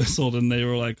just whistled, and they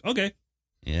were like, "Okay."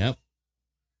 Yep.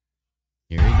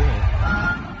 Here we go.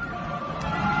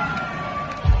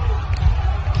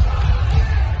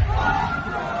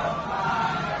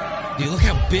 Dude, look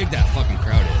how big that fucking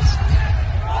crowd is.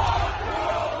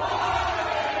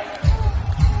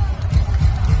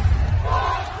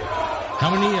 How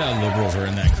many liberals are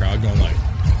in that crowd going like,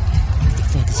 what the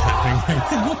fuck is happening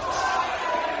right now?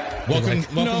 Welcome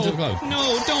to the club.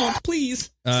 No, don't, please.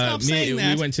 Stop saying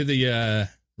that. We went to the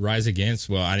Rise Against.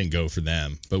 Well, I didn't go for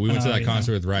them, but we went to that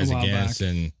concert with Rise Against,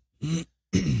 and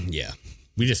yeah.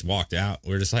 We just walked out.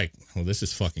 We were just like, well, this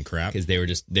is fucking crap. Because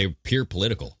they're pure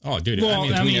political. Oh, dude. Well,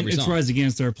 it's Rise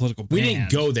Against their political band. We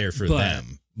didn't go there for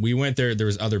them. We went there. There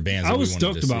was other bands that I was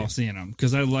stoked about seeing them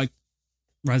because I like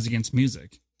Rise Against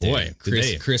music. Boy,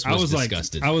 Chris was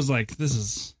disgusted. I was like,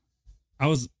 I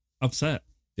was upset.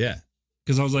 Yeah.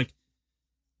 Because I was like,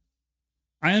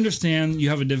 I understand you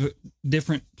have a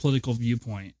different political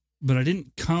viewpoint, but I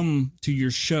didn't come to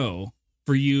your show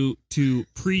for you to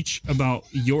preach about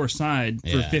your side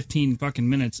for 15 fucking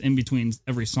minutes in between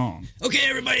every song. Okay,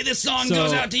 everybody, this song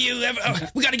goes out to you.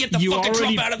 We got to get the fucking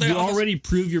Trump out of there. You already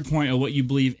proved your point of what you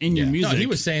believe in your music. No, he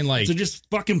was saying like, so just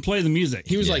fucking play the music.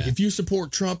 He was like, if you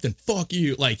support Trump, then fuck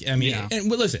you. Like, I mean, and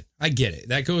well, listen, I get it.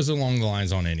 That goes along the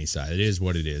lines on any side. It is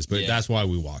what it is, but that's why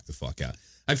we walk the fuck out.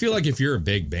 I feel like if you're a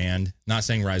big band, not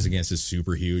saying Rise Against is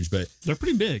super huge, but they're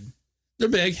pretty big. They're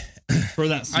big for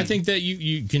that scene. I think that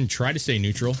you can try to stay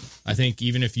neutral. I think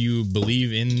even if you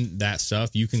believe in that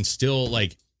stuff, you can still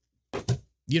like,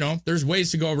 there's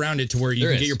ways to go around it to where you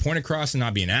can get your point across and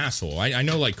not be an asshole. I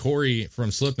know like Corey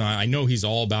from Slipknot, I know he's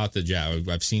all about the jab.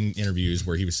 I've seen interviews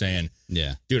where he was saying,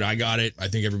 dude, I got it. I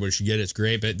think everybody should get it. It's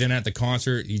great. But then at the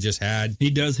concert he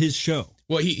does his show.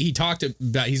 Well, he talked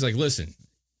about, he's like, listen,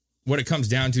 what it comes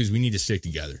down to is we need to stick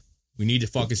together. We need to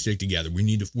fucking stick together.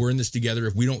 We're in this together.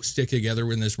 If we don't stick together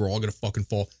in this, we're all going to fucking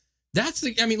fall.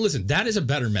 Listen, that is a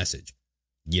better message.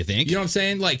 You think? You know what I'm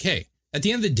saying? Like, hey, at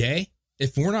the end of the day,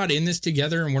 if we're not in this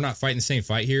together and we're not fighting the same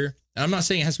fight here, and I'm not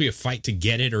saying it has to be a fight to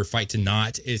get it or a fight to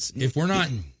not. It's if we're not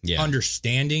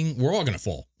understanding, we're all going to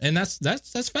fall. And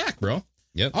that's fact, bro.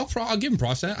 Yep. I'll give him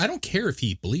props. I don't care if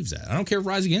he believes that. I don't care if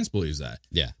Rise Against believes that.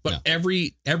 Yeah. But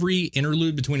every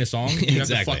interlude between a song, you have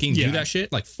to fucking do that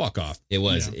shit. Like, fuck off. It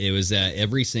was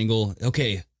every single,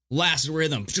 last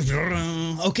rhythm.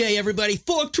 Okay, everybody,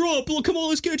 fuck Trump. Well, come on,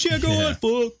 let's get a chant going.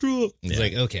 Fuck Trump. It's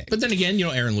like, okay. But then again,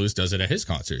 Aaron Lewis does it at his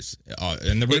concerts.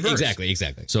 In the reverse. Exactly.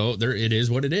 So it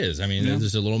is what it is. I mean,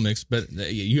 there's a little mix, but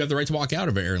you have the right to walk out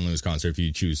of an Aaron Lewis concert if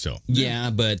you choose so.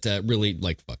 Yeah, but really,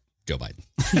 like, fuck Joe Biden.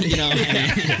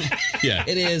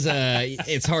 It is.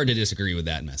 It's hard to disagree with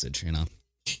that message.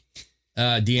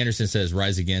 D. Anderson says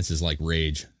Rise Against is like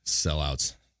Rage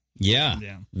sellouts. Yeah.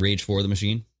 Rage for the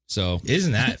Machine. So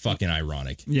isn't that fucking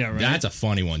ironic? Yeah, right. That's a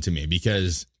funny one to me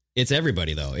because it's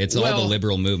everybody though. It's all the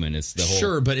liberal movement. It's the whole.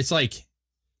 Sure, but it's like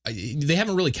they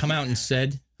haven't really come out and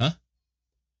said, huh?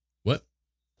 What?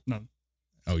 No.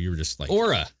 Oh, you were just like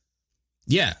Aura.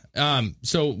 Yeah.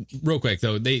 So real quick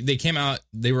though, they came out.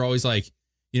 They were always like,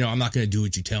 I'm not going to do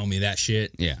what you tell me. That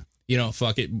shit. Yeah.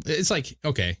 Fuck it. It's like,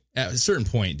 okay, at a certain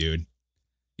point, dude.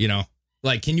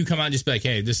 Like, can you come out and just be like,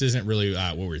 hey, this isn't really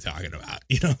what we're talking about?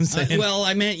 You know what I'm saying? Well,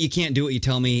 I meant you can't do what you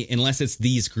tell me unless it's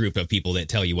these group of people that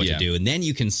tell you what to do, and then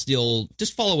you can still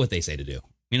just follow what they say to do.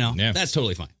 That's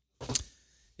totally fine.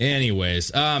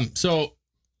 Anyways, so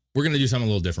we're gonna do something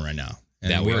a little different right now,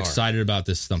 and we're excited about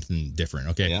this something different.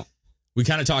 Okay. Yeah. We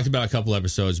kind of talked about a couple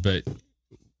episodes, but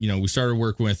we started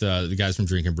working with the guys from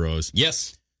Drinking Bros.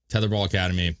 Yes. Tetherball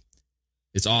Academy.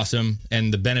 It's awesome,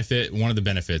 and one of the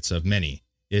benefits of many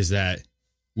is that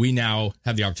we now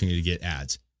have the opportunity to get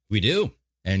ads. We do.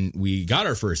 And we got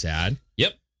our first ad.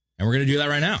 Yep. And we're going to do that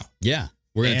right now. Yeah.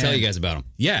 We're going to tell you guys about them.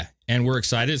 Yeah. And we're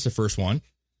excited. It's the first one.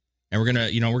 And we're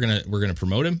going to, we're going to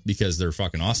promote them because they're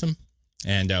fucking awesome.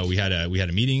 And we had a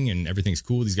meeting and everything's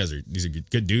cool. These are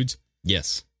good dudes.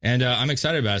 Yes. And I'm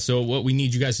excited about it. So what we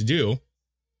need you guys to do,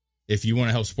 if you want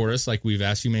to help support us, like we've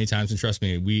asked you many times, and trust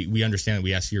me, we understand that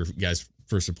we ask you guys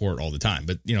for support all the time,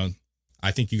 but I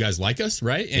think you guys like us,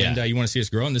 right? And you want to see us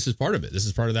grow, and this is part of it. This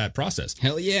is part of that process.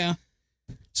 Hell yeah.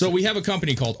 So we have a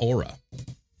company called Aura.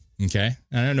 Okay?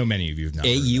 And I know many of you have not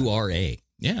AURA.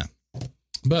 Yeah.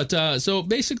 But so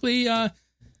basically,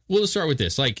 we'll just start with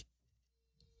this. Like,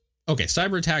 okay,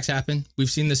 cyber attacks happen. We've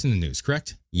seen this in the news,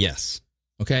 correct? Yes.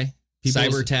 Okay.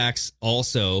 Cyber attacks,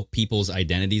 also people's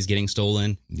identities getting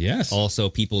stolen. Yes. Also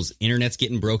people's internets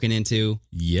getting broken into.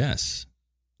 Yes.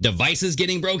 Devices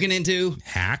getting broken into.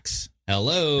 Hacks.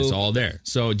 Hello. It's all there.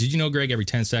 So did you know, Greg, every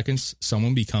 10 seconds,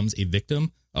 someone becomes a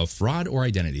victim of fraud or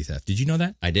identity theft? Did you know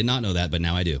that? I did not know that, but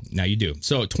now I do. Now you do.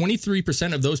 So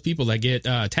 23% of those people that get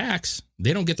tax,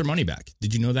 they don't get their money back.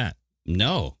 Did you know that?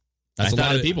 No. That's a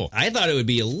lot of people. I thought it would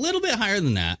be a little bit higher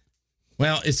than that.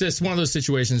 Well, it's just one of those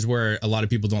situations where a lot of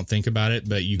people don't think about it,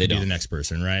 but you can be the next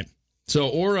person, right? So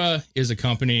Aura is a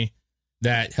company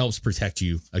that helps protect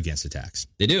you against attacks.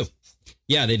 They do.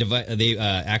 Yeah, they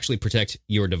actually protect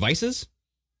your devices,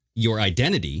 your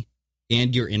identity,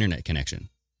 and your internet connection.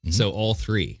 Mm-hmm. So all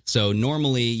three. So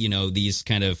normally, these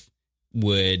kind of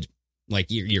would, like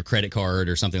your credit card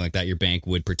or something like that, your bank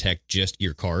would protect just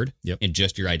your card and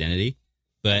just your identity.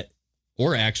 But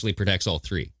Aura actually protects all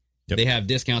three. Yep. They have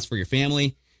discounts for your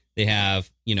family. They have,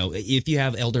 if you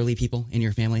have elderly people in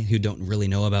your family who don't really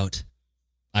know about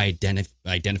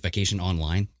identification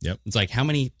online. Yep. It's like, how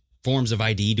many forms of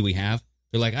ID do we have?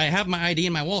 They're like, I have my ID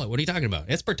in my wallet. What are you talking about?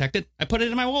 It's protected. I put it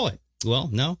in my wallet. Well,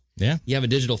 no. Yeah. You have a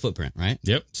digital footprint, right?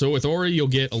 Yep. So with Aura, you'll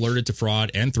get alerted to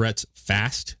fraud and threats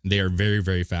fast. They are very,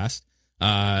 very fast.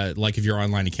 Like if your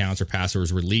online accounts or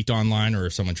passwords were leaked online, or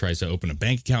if someone tries to open a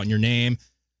bank account in your name.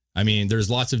 I mean, there's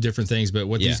lots of different things, but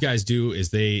what these guys do is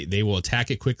they will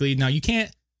attack it quickly. Now, you can't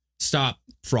stop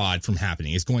fraud from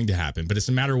happening. It's going to happen, but it's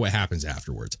a matter of what happens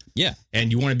afterwards. Yeah.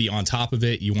 And you want to be on top of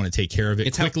it. You want to take care of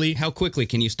it quickly. How quickly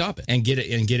can you stop it? And get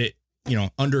it,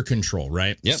 under control,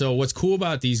 right? Yep. So what's cool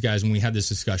about these guys, when we had this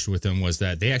discussion with them, was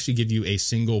that they actually give you a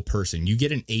single person. You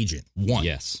get an agent, one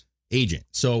agent.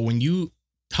 So when you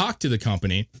talk to the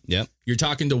company, you're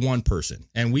talking to one person.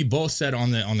 And we both said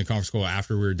on the conference call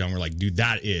after we were done, we're like, dude,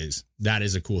 that is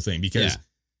a cool thing. Because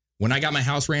when I got my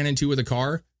house ran into with a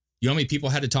car, you know how many people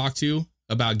I had to talk to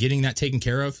about getting that taken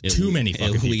care of? Too many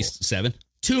fucking people. At least 7.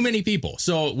 Too many people.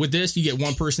 So with this, you get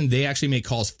one person. They actually make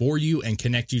calls for you and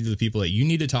connect you to the people that you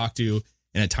need to talk to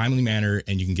in a timely manner,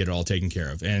 and you can get it all taken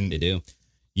care of. And they do.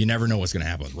 You never know what's going to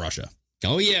happen with Russia.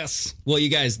 Oh, yes. Well, you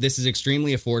guys, this is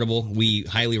extremely affordable. We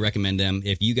highly recommend them.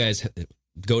 If you guys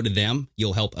go to them,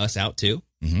 you'll help us out too.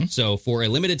 Mm-hmm. So for a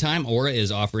limited time, Aura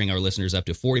is offering our listeners up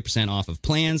to 40% off of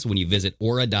plans when you visit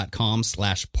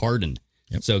aura.com/pardon.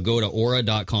 Yep. So go to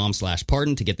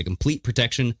aura.com/pardon to get the complete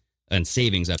protection and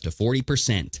savings up to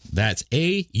 40%. That's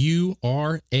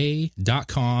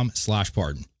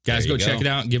AURA.com/pardon. Guys, go check it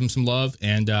out and give them some love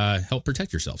and help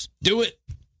protect yourselves. Do it.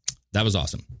 That was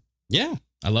awesome. Yeah.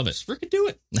 I love it. Just freaking do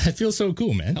it. That feels so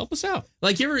cool, man. Help us out.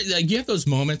 Like, you have those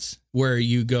moments where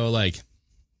you go like,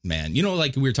 man,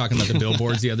 like we were talking about the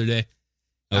billboards the other day.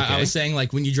 Okay. I was saying,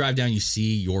 like, when you drive down, you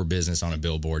see your business on a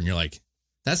billboard and you're like,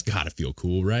 that's got to feel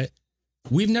cool, right?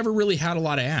 We've never really had a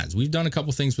lot of ads. We've done a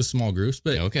couple things with small groups,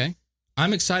 but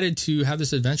I'm excited to have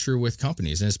this adventure with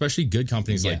companies, and especially good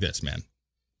companies like this, man.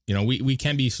 We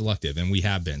can be selective, and we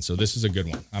have been. So this is a good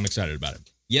one. I'm excited about it.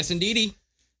 Yes, indeedy.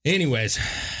 Anyways,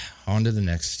 on to the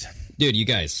next. Dude, you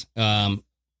guys,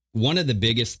 one of the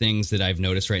biggest things that I've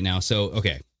noticed right now. So,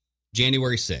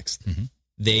 January 6th,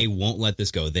 they won't let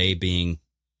this go. They being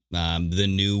the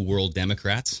new world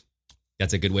Democrats.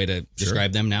 That's a good way to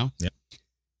describe them now. Yep.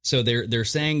 So they're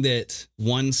saying that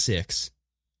 1/6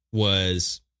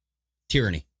 was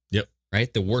tyranny. Yep.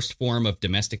 Right? The worst form of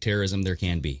domestic terrorism there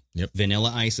can be. Yep.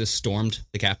 Vanilla ISIS stormed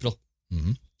the Capitol.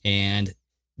 Mm-hmm. And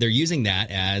they're using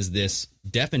that as this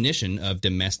definition of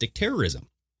domestic terrorism.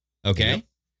 Okay? Yep.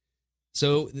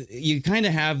 So you kind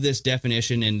of have this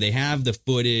definition, and they have the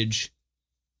footage.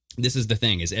 This is the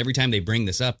thing, is every time they bring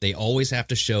this up, they always have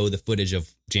to show the footage of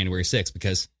January 6th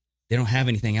because they don't have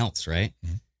anything else, right?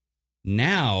 Mm-hmm.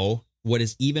 Now, what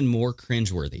is even more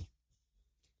cringeworthy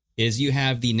is you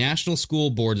have the National School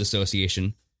Boards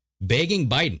Association begging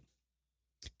Biden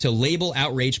to label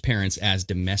outraged parents as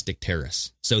domestic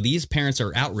terrorists. So these parents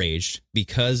are outraged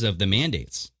because of the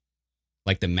mandates,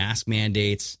 like the mask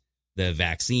mandates, the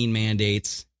vaccine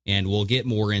mandates, and we'll get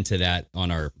more into that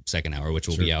on our second hour, which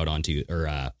will be out on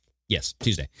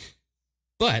Tuesday.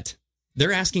 But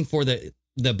they're asking for the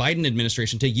Biden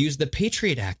administration to use the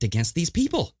Patriot Act against these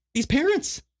people, these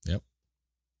parents. Yep.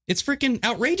 It's freaking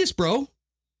outrageous, bro.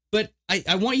 But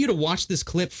I want you to watch this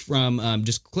clip from,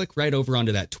 just click right over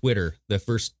onto that Twitter, the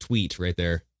first tweet right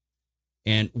there,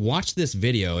 and watch this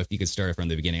video if you could start it from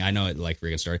the beginning. I know it like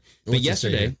freaking started. But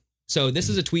yesterday, so this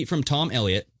is a tweet from Tom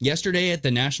Elliott. Yesterday at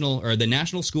the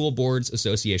National School Boards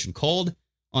Association called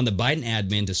on the Biden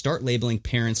admin to start labeling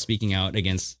parents speaking out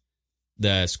against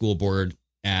the school board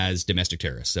as domestic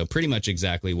terrorists. So pretty much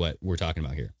exactly what we're talking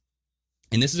about here.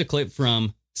 And this is a clip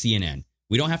from CNN.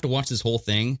 We don't have to watch this whole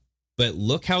thing, But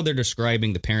look how they're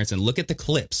describing the parents, and look at the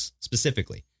clips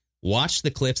specifically. Watch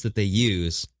the clips that they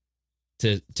use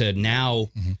to now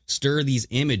stir these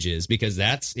images, because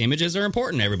images are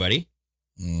important, everybody.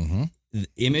 Mm-hmm. The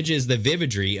images, the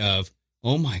vividry of,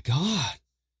 oh my God,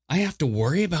 I have to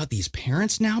worry about these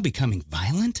parents now becoming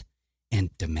violent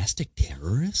and domestic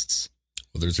terrorists.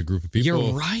 Well, there's a group of people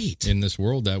You're right. in this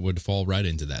world that would fall right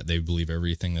into that. They believe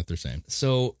everything that they're saying.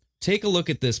 So take a look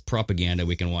at this propaganda.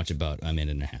 We can watch about a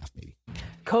minute and a half, maybe.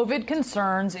 COVID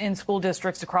concerns in school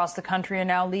districts across the country are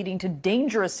now leading to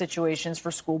dangerous situations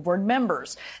for school board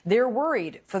members. They're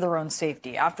worried for their own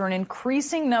safety after an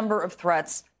increasing number of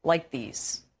threats like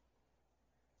these.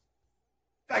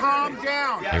 Calm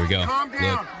down. Here we go. Calm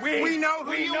down. Look. We know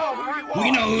who you are.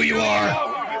 We know who you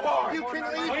are. You can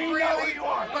leave freely,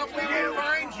 but we will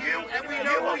find you, and we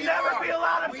know who you are. Never be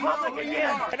allowed in public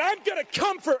again. And I'm going to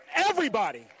come for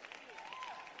everybody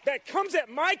that comes at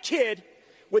my kid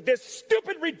with this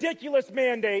stupid, ridiculous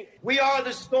mandate. We are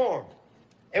the storm,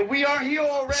 and we are here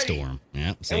already. Storm,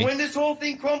 yeah. See? And when this whole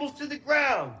thing crumbles to the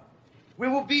ground, we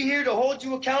will be here to hold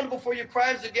you accountable for your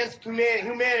crimes against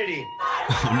humanity.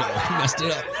 No, he messed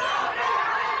it up.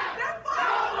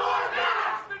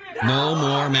 No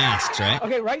more masks, right?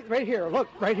 Okay, right here. Look,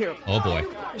 right here. Oh, boy.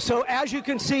 So as you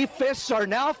can see, fists are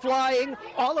now flying.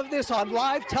 All of this on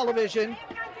live television.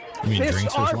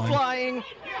 Fists are flying.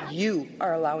 You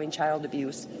are allowing child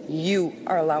abuse. You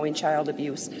are allowing child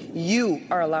abuse. You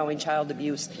are allowing child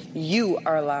abuse. You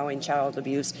are allowing child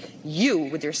abuse. You,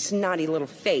 with your snotty little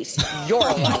face, you're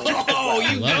allowing. Oh,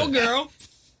 you go, girl.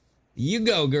 You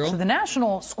go, girl. So the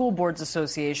National School Boards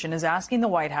Association is asking the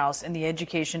White House and the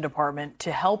Education Department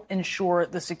to help ensure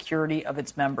the security of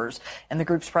its members. And the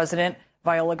group's president,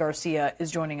 Viola Garcia,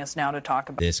 is joining us now to talk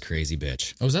about this crazy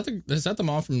bitch. Oh, is that the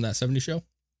mom from that 70s show?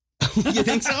 You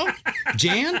think so?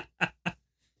 Jan? Oh,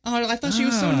 I thought she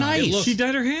was so nice. She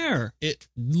dyed her hair. It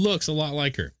looks a lot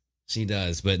like her. She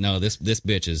does, but no, this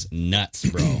bitch is nuts,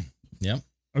 bro. Yep.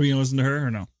 Are we going to listen to her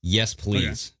or no? Yes,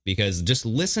 please. Okay. Because just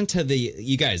listen to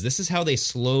you guys, this is how they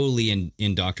slowly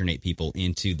indoctrinate people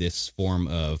into this form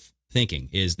of thinking,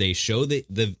 is they show the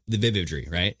vividry,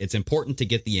 right? It's important to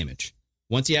get the image.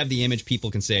 Once you have the image, people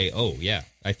can say, oh, yeah,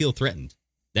 I feel threatened.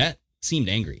 That seemed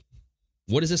angry.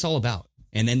 What is this all about?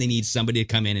 And then they need somebody to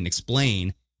come in and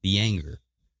explain the anger.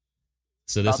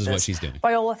 So this is what she's doing.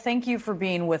 Viola, thank you for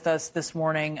being with us this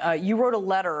morning. You wrote a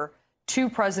letter to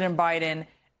President Biden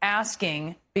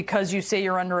asking, because you say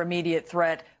you're under immediate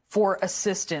threat, for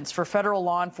assistance, for federal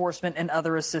law enforcement and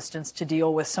other assistance to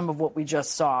deal with some of what we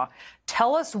just saw.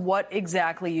 Tell us what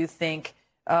exactly you think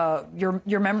your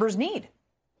members need.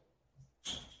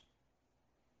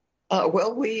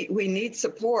 Well, we need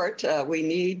support. We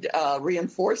need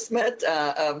reinforcement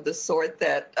of the sort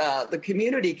that the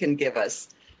community can give us.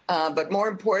 But more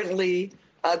importantly,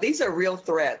 these are real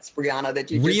threats, Brianna,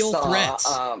 that you just saw. Real threats.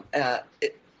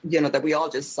 That we all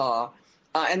just saw.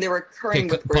 And they're occurring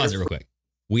with pause it real quick.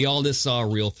 We all just saw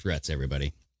real threats,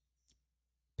 everybody.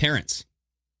 Parents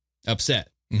upset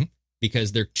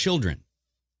because their children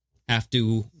have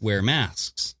to wear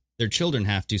masks. Their children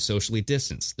have to socially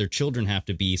distance. Their children have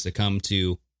to succumb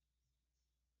to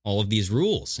all of these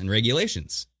rules and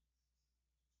regulations.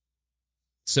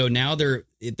 So now they're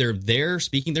there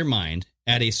speaking their mind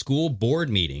at a school board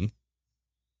meeting.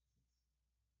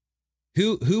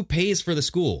 Who pays for the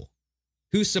school?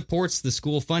 Who supports the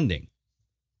school funding?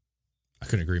 I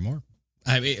couldn't agree more.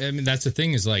 I mean that's the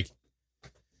thing is like,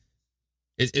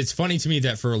 it's funny to me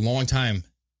that for a long time,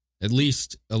 at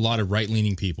least a lot of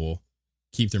right-leaning people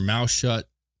keep their mouth shut.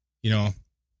 You know,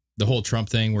 the whole Trump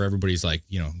thing where everybody's like,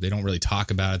 they don't really talk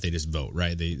about it. They just vote,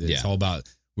 right? It's all about,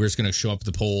 we're just going to show up at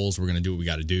the polls. We're going to do what we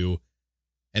got to do.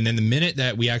 And then the minute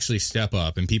that we actually step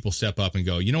up and people step up and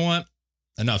go, you know what?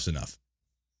 Enough's enough.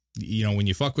 When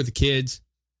you fuck with the kids,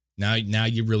 now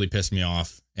you really piss me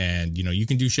off. And, you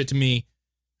can do shit to me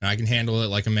and I can handle it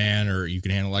like a man, or you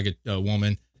can handle it like a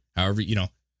woman, however,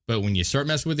 But when you start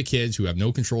messing with the kids who have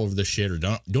no control over this shit or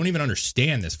don't even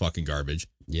understand this fucking garbage,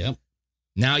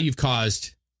 now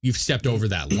you've stepped over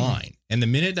that line. And the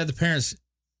minute that the parents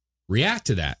react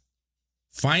to that,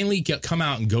 finally come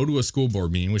out and go to a school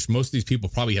board meeting, which most of these people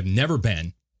probably have never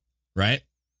been, right?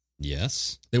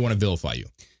 Yes. They want to vilify you.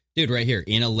 Dude, right here,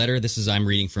 in a letter, I'm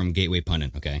reading from Gateway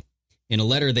Pundit, okay? In a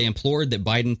letter, they implored that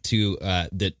Biden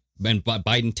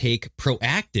take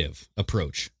proactive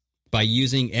approach by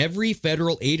using every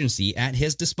federal agency at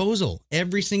his disposal.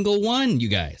 Every single one, you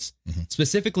guys.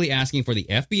 Specifically asking for the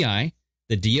FBI,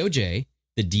 the DOJ,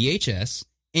 the DHS,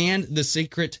 and the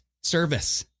Secret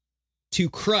Service to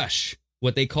crush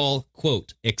what they call,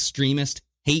 quote, extremist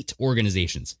hate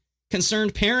organizations,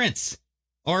 concerned parents,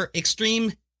 are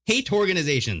extreme hate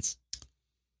organizations.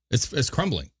 It's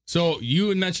crumbling. So you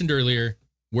had mentioned earlier,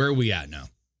 where are we at now?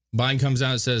 Biden comes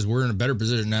out and says we're in a better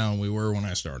position now than we were when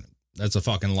I started. That's a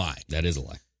fucking lie. That is a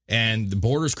lie. And the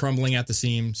border's crumbling at the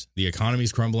seams. The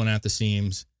economy's crumbling at the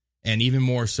seams. And even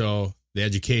more so, the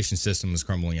education system is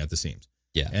crumbling at the seams.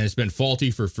 Yeah. And it's been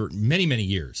faulty for many, many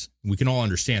years. We can all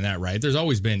understand that, right? There's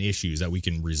always been issues that we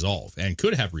can resolve and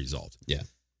could have resolved. Yeah.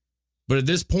 But at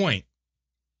this point,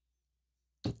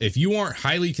 if you aren't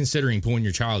highly considering pulling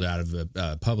your child out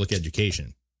of public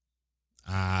education,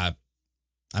 I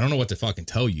don't know what to fucking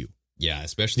tell you. Yeah,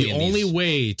 especially the in only these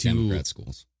way to Democrat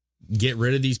schools. Get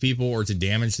rid of these people or to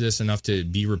damage this enough to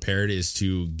be repaired is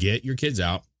to get your kids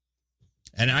out.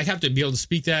 And I have to be able to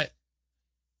speak that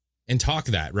and talk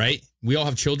that, right? We all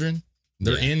have children.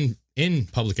 They're in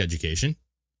public education,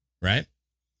 right?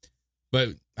 But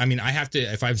I mean, I have to,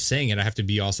 if I'm saying it, I have to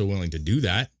be also willing to do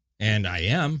that. And I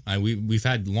am. We've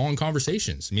had long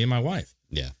conversations, me and my wife.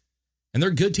 Yeah. And they're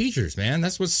good teachers, man.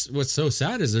 That's what's so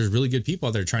sad is there's really good people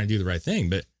out there trying to do the right thing.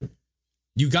 But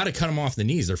you got to cut them off the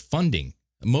knees. They're funding.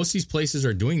 Most of these places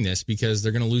are doing this because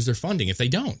they're going to lose their funding if they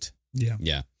don't. Yeah.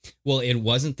 Yeah. Well, it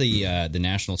wasn't the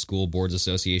National School Boards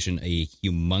Association a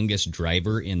humongous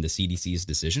driver in the CDC's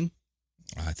decision?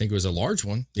 I think it was a large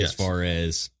one. As far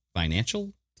as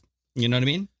financial, you know what I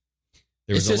mean?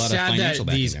 There was it's a lot sad of financial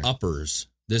that these there. uppers,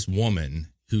 this woman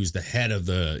who's the head of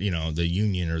the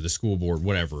union or the school board,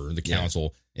 whatever, the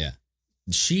council. Yeah.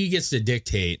 She gets to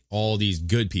dictate all these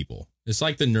good people. It's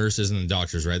like the nurses and the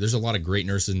doctors, right? There's a lot of great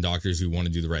nurses and doctors who want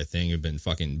to do the right thing, who've been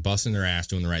fucking busting their ass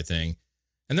doing the right thing.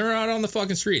 And they're out on the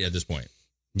fucking street at this point.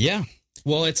 Yeah.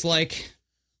 Well, it's like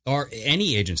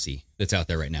any agency that's out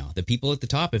there right now. The people at the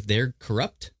top, if they're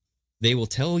corrupt, they will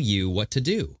tell you what to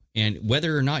do. And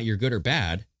whether or not you're good or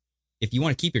bad, if you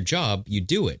want to keep your job, you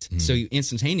do it. So you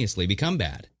instantaneously become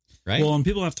bad, right? Well, and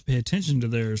people have to pay attention to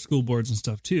their school boards and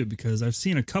stuff too, because I've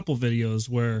seen a couple videos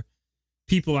where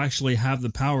people actually have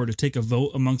the power to take a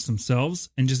vote amongst themselves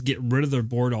and just get rid of their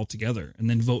board altogether and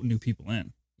then vote new people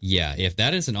in. Yeah, if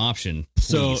that is an option, please.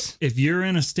 So if you're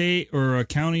in a state or a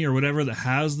county or whatever that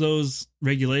has those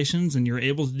regulations and you're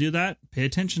able to do that, pay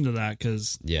attention to that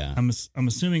because I'm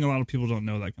assuming a lot of people don't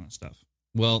know that kind of stuff.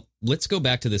 Well, let's go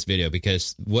back to this video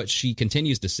because what she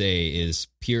continues to say is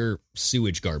pure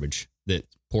sewage garbage that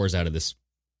pours out of this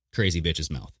crazy bitch's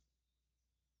mouth.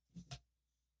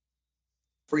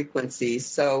 Frequencies.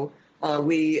 So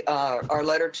our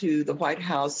letter to the White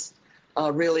House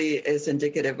really is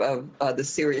indicative of the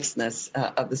seriousness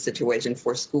of the situation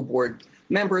for school board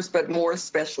members, but more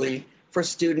especially for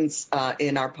students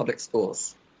in our public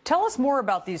schools. Tell us more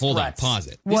about these Hold threats. on, pause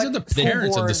it. These are the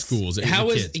parents of the schools. How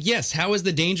is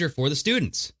the danger for the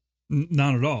students?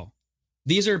 Not at all.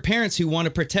 These are parents who want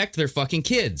to protect their fucking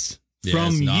kids.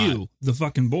 From you, the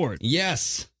fucking board.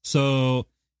 Yes. So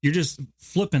you're just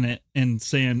flipping it and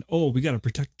saying, oh, we got to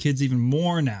protect kids even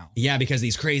more now. Yeah, because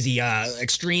these crazy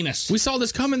extremists. We saw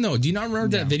this coming, though. Do you not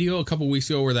remember that video a couple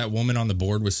weeks ago where that woman on the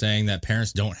board was saying that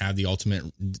parents don't have the ultimate,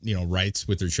 rights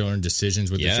with their children, decisions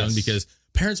with their children because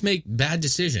parents make bad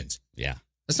decisions? Yeah.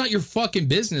 That's not your fucking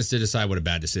business to decide what a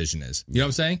bad decision is. You know what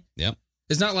I'm saying? Yep.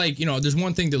 It's not like, there's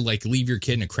one thing to like leave your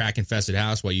kid in a crack infested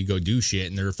house while you go do shit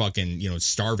and they're fucking,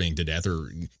 starving to death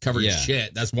or covered in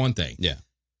shit. That's one thing. Yeah.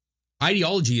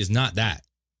 Ideology is not that.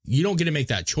 You don't get to make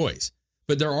that choice.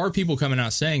 But there are people coming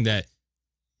out saying that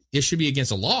it should be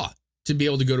against the law to be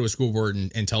able to go to a school board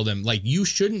and tell them, like, you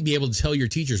shouldn't be able to tell your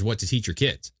teachers what to teach your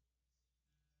kids.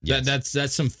 Yes.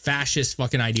 That's some fascist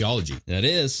fucking ideology. That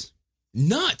is.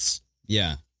 Nuts.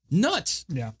 Yeah. Nuts.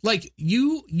 Yeah. Like,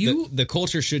 The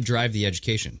culture should drive the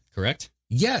education, correct?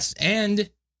 Yes. And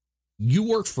you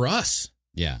work for us.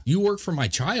 Yeah. You work for my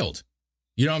child.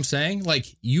 You know what I'm saying? Like,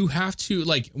 you have to,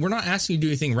 we're not asking you to do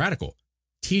anything radical.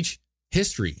 Teach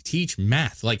history, teach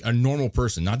math like a normal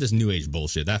person, not this new age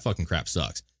bullshit. That fucking crap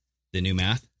sucks. The new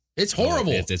math? It's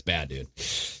horrible. It's bad, dude.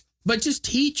 But just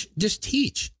teach.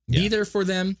 Yeah. Be there for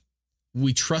them.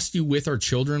 We trust you with our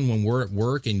children when we're at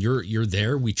work and you're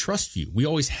there. We trust you. We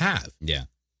always have. Yeah.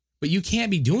 But you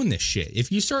can't be doing this shit.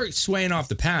 If you start swaying off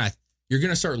the path, you're going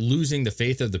to start losing the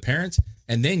faith of the parents,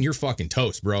 and then you're fucking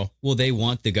toast, bro. Well, they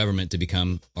want the government to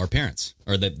become our parents,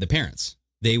 or the parents.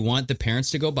 They want the parents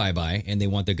to go bye-bye, and they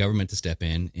want the government to step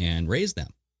in and raise them.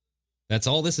 That's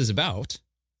all this is about.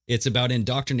 It's about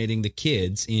indoctrinating the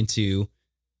kids into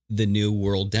the new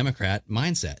world Democrat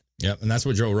mindset. Yep, and that's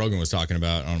what Joe Rogan was talking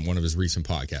about on one of his recent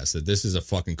podcasts, that this is a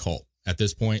fucking cult. At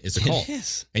this point, it's a cult. It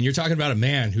is. And you're talking about a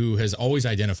man who has always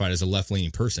identified as a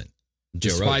left-leaning person.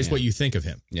 Despise what you think of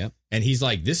him. Yeah. And he's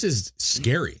like, this is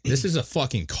scary. This is a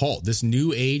fucking cult. This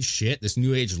new age shit, this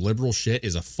new age liberal shit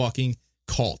is a fucking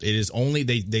cult. It is only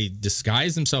they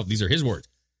disguise themselves. These are his words.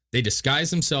 They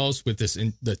disguise themselves with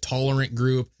the tolerant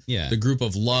group, the group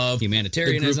of love,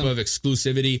 humanitarianism, the group of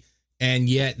exclusivity, and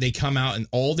yet they come out and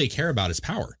all they care about is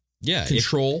power. Yeah,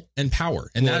 control and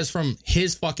power. And that is from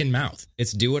his fucking mouth.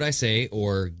 It's do what I say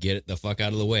or get it the fuck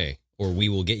out of the way, or we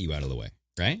will get you out of the way,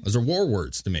 right? Those are war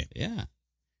words to me. Yeah.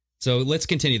 So let's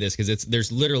continue this because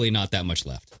there's literally not that much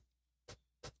left.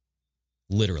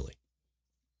 Literally.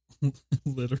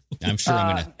 Literally. I'm sure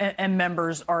I'm going to. And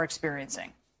members are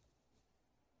experiencing.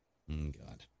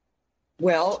 God.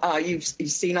 Well, you've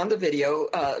seen on the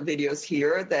videos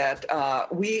here that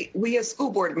we as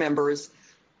school board members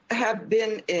have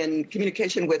been in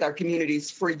communication with our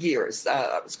communities for years.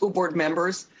 School board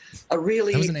members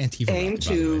really aim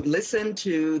to listen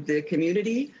to the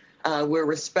community. We're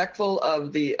respectful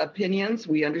of the opinions.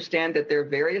 We understand that there are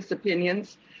various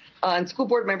opinions. And school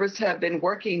board members have been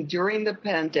working during the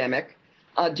pandemic,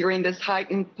 during this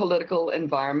heightened political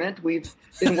environment. We've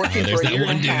been working for a year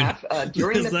and a half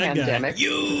during the pandemic.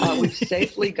 We've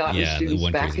safely gotten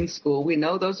students back in school. We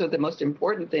know those are the most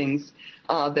important things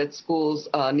that schools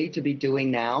need to be doing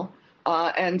now.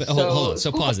 Hold on.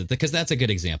 So pause it, because that's a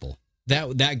good example.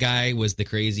 That guy was the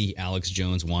crazy Alex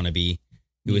Jones wannabe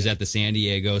who was at the San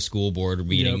Diego school board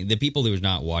meeting. Yep. The people who are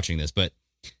not watching this, but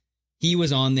he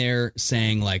was on there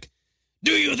saying, like,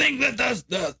 do you think that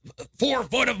the 4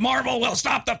 foot of marble will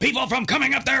stop the people from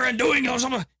coming up there and doing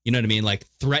something? You know what I mean? Like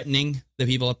threatening the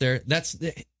people up there.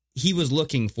 He was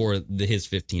looking for his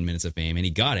 15 minutes of fame, and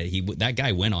he got it. That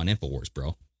guy went on InfoWars,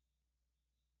 bro.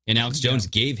 And Alex Jones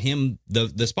gave him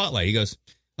the spotlight. He goes,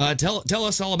 tell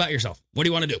us all about yourself. What do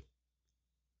you want to do?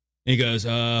 And he goes,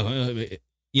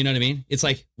 you know what I mean? It's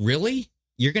like, really?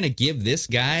 You're going to give this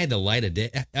guy the light of day?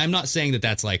 I'm not saying that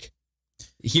that's like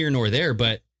here nor there,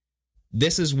 but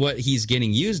this is what he's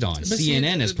getting used on.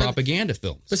 CNN as propaganda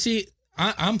films. But see,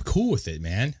 I'm cool with it,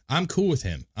 man. I'm cool with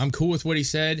him. I'm cool with what he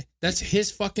said. That's his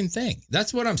fucking thing.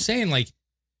 That's what I'm saying. Like,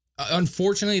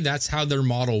 unfortunately, that's how their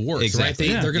model works,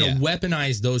 exactly. right? They're going to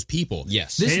weaponize those people.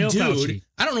 Yes. This Hail dude, Fauci.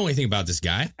 I don't know anything about this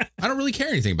guy. I don't really care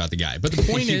anything about the guy. But the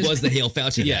point is... He was the Hail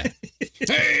Fauci guy.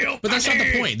 Hail But that's not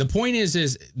the point. The point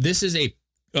is this is a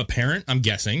parent, I'm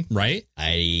guessing, right?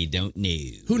 I don't know.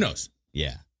 Who knows?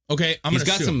 Yeah. Okay, He's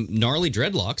got some gnarly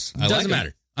dreadlocks. Doesn't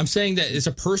matter. I'm saying that it's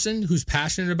a person who's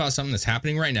passionate about something that's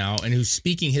happening right now and who's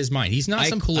speaking his mind. He's not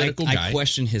some political guy. I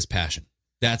question his passion.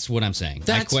 That's what I'm saying.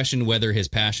 I question whether his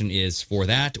passion is for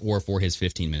that or for his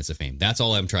 15 minutes of fame. That's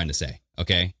all I'm trying to say,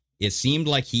 okay? It seemed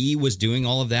like he was doing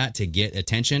all of that to get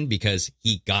attention because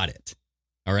he got it,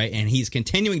 all right? And he's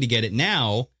continuing to get it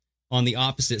now on the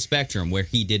opposite spectrum where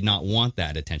he did not want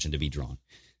that attention to be drawn.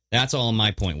 That's all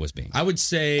my point was being. I would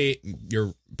say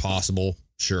you're possible,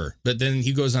 sure. But then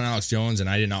he goes on Alex Jones, and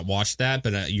I did not watch that,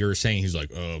 but you're saying he's like,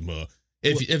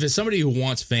 if it's somebody who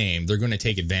wants fame, they're going to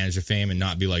take advantage of fame and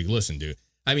not be like, listen, dude.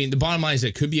 I mean, the bottom line is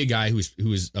it could be a guy who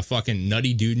is a fucking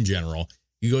nutty dude in general.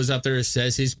 He goes up there,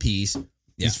 says his piece.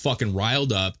 He's fucking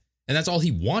riled up, and that's all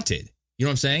he wanted. You know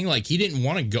what I'm saying? Like, he didn't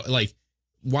want to go, like,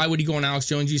 why would he go on Alex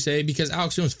Jones, you say? Because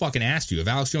Alex Jones fucking asked you. If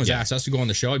Alex Jones asked us to go on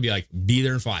the show, I'd be like, be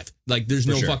there in 5. Like, there's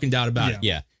no fucking doubt about it.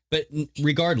 Yeah. But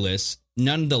regardless,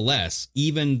 nonetheless,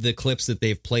 even the clips that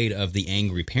they've played of the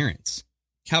angry parents,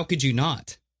 how could you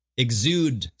not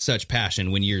exude such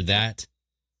passion when you're that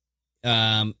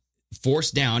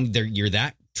forced down, you're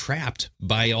that trapped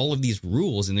by all of these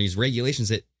rules and these regulations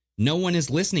that no one is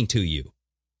listening to you?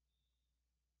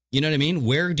 You know what I mean?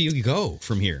 Where do you go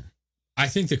from here? I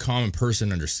think the common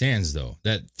person understands, though,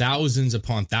 that thousands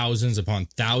upon thousands upon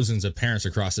thousands of parents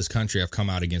across this country have come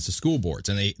out against the school boards,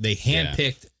 and they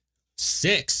handpicked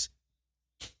 6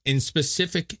 in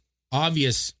specific,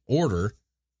 obvious order,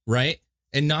 right?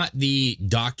 And not the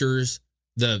doctors,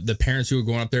 the parents who are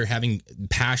going up there having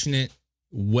passionate,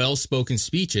 well-spoken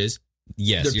speeches.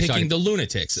 Yes, they're picking the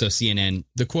lunatics. So CNN,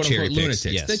 the quote-unquote lunatics,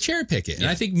 yes. they cherry pick it. And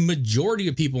I think majority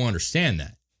of people understand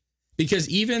that. Because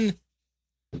even...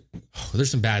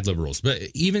 there's some bad liberals, but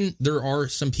even there are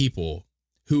some people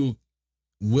who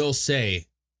will say,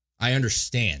 I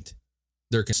understand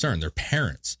their concern, their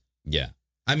parents. Yeah.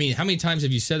 I mean, how many times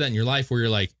have you said that in your life where you're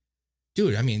like,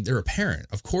 dude, I mean, they're a parent.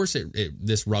 Of course,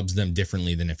 this rubs them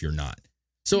differently than if you're not.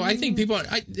 So I think people...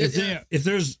 If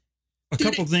there's a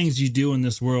couple things you do in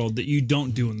this world that you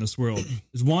don't do in this world,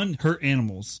 is 1, hurt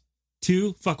animals.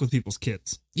 2, fuck with people's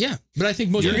kids. Yeah, but I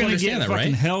think most people understand that,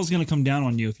 right? Hell's going to come down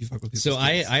on you if you fuck with people's kids. So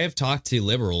I have talked to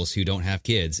liberals who don't have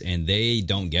kids, and they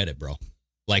don't get it, bro.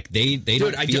 Like, they Dude,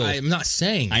 don't feel... I'm not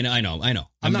saying... I know.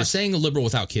 I'm not saying a liberal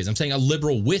without kids. I'm saying a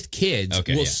liberal with kids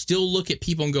will still look at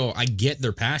people and go, I get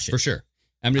their passion. For sure.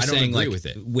 I'm just saying, agree like, with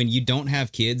it. When you don't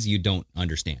have kids, you don't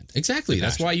understand. Exactly.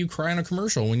 That's why you cry on a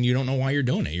commercial when you don't know why you're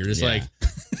doing it. You're just like,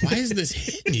 why is this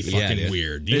hitting me fucking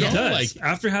weird? You know, does. Like,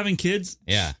 after having kids,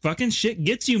 fucking shit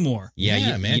gets you more.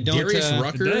 Yeah, man. You don't, Darius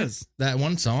Rucker, that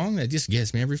one song, that just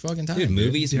gets me every fucking time. Dude,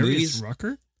 movies.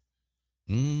 Rucker?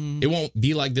 It won't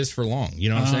be like this for long. You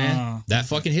know what I'm saying? That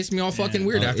fucking hits me all fucking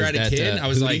weird. After I had a kid, I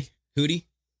was like, Hootie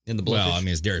in the Blowfish? Well, I mean,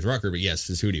 it's Darius Rucker, but yes,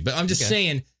 it's Hootie. But I'm just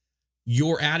saying,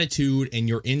 your attitude and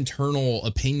your internal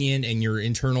opinion and your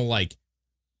internal, like,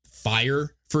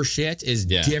 fire for shit is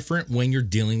different when you're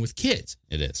dealing with kids.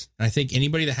 It is. And I think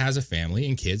anybody that has a family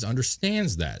and kids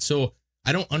understands that. So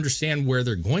I don't understand where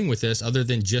they're going with this other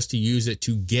than just to use it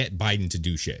to get Biden to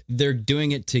do shit. They're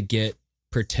doing it to get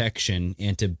protection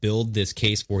and to build this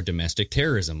case for domestic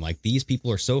terrorism. Like, these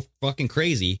people are so fucking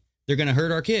crazy, they're going to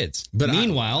hurt our kids. But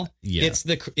meanwhile, it's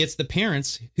the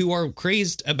parents who are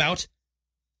crazed about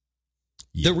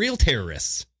the real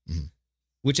terrorists,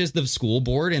 which is the school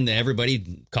board and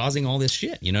everybody causing all this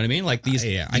shit. You know what I mean? Like these.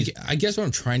 I guess what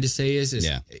I'm trying to say is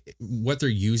what they're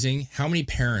using. How many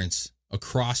parents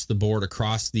across the board,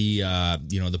 across the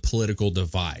the political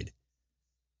divide,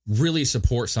 really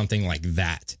support something like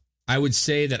that? I would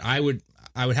say that I would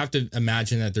have to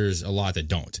imagine that there's a lot that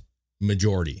don't.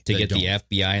 Majority to get the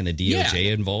FBI and the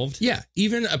DOJ involved. Yeah,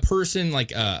 even a person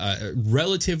like a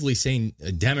relatively sane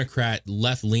Democrat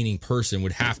left-leaning person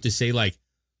would have to say like,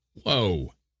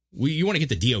 "Whoa, you want to get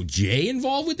the DOJ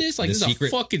involved with this? Like, this is a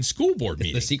fucking school board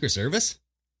meeting, the Secret Service."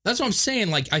 That's what I'm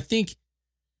saying. Like, I think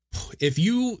if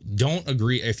you don't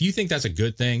agree, if you think that's a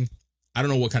good thing, I don't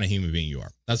know what kind of human being you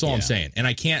are. That's all I'm saying. And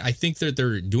I think that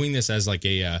they're doing this as like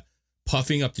a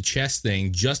puffing up the chest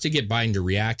thing just to get Biden to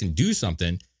react and do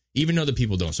something. Even though the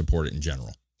people don't support it in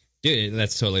general. Dude,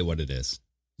 that's totally what it is.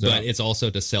 But it's also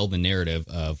to sell the narrative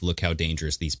of, look how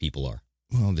dangerous these people are.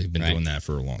 Well, they've been doing that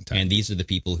for a long time. And these are the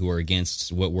people who are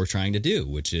against what we're trying to do,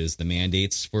 which is the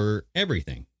mandates for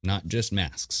everything, not just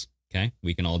masks. Okay?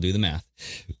 We can all do the math.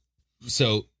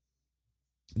 So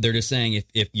they're just saying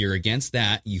if you're against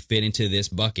that, you fit into this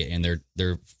bucket. And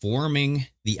they're forming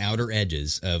the outer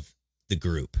edges of the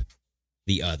group,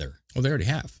 the other. Well, they already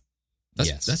have.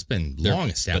 That's been long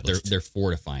established. But they're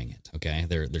fortifying it, okay?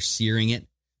 They're searing it.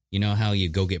 You know how you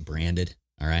go get branded,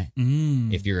 all right?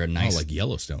 If you're a nice... like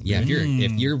Yellowstone. Yeah,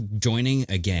 if you're joining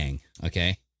a gang,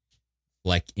 okay?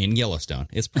 Like in Yellowstone.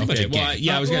 It's pretty much a gang.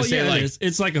 Yeah, I was going to say, like...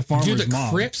 It's like a farmer's do the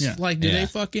mob. Crips, yeah. like, do they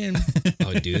fucking...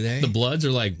 Oh, do they? The Bloods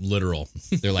are like literal.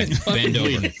 They're like, bend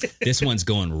over. This one's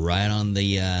going right on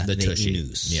the tushy.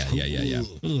 noose. Yeah.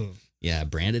 Yeah,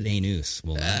 branded a noose.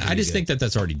 Well, I just think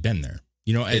that's already been there.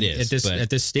 You know, at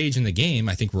this stage in the game,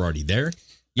 I think we're already there.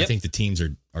 Yep. I think the teams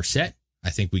are set.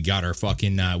 I think we got our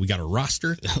fucking we got a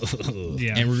roster,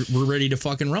 and we're ready to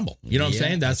fucking rumble. You know what I'm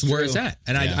saying? That's where it's at.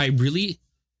 And I really,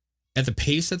 at the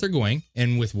pace that they're going,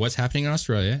 and with what's happening in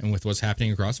Australia and with what's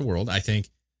happening across the world, I think,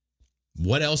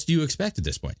 what else do you expect at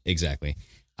this point? Exactly.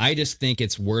 I just think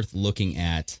it's worth looking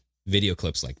at video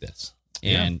clips like this.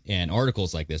 And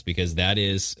articles like this, because that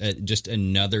is just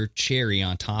another cherry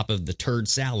on top of the turd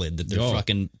salad that they're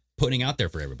fucking putting out there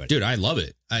for everybody. Dude, I love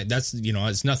it.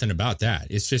 It's nothing about that.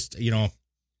 It's just,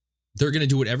 they're going to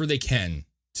do whatever they can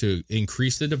to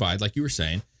increase the divide, like you were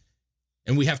saying.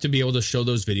 And we have to be able to show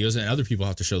those videos, and other people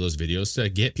have to show those videos to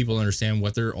get people to understand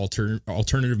what their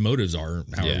alternative motives are,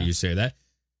 however you say that.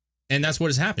 And that's what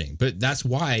is happening. But that's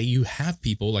why you have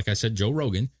people, like I said, Joe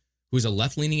Rogan, who's a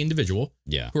left-leaning individual,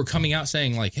 who are coming out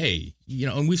saying like, hey,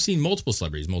 and we've seen multiple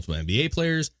celebrities, multiple NBA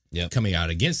players coming out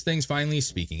against things finally,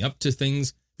 speaking up to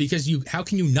things, because how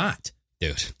can you not?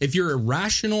 Dude. If you're a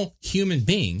rational human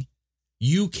being,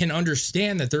 you can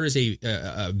understand that there is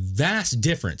a vast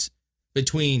difference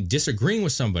between disagreeing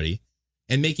with somebody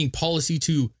and making policy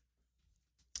to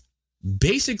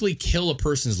basically kill a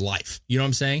person's life. You know what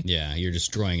I'm saying? Yeah, you're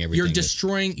destroying everything.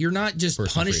 You're not just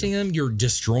punishing them, you're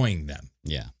destroying them.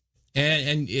 Yeah.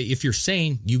 And if you're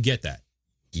sane, you get that.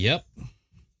 Yep.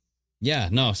 Yeah,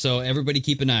 no, so everybody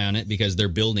keep an eye on it, because they're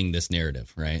building this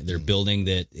narrative, right? They're building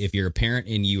that if you're a parent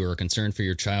and you are concerned for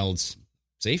your child's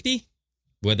safety,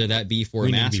 whether that be for a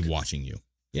mask. We need to be watching you.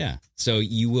 Yeah, so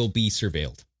you will be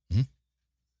surveilled. Mm-hmm.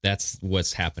 That's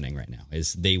what's happening right now,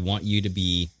 is they want you to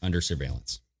be under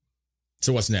surveillance.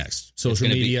 So what's next? Social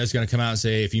media is going to come out and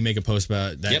say, if you make a post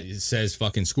about that, it says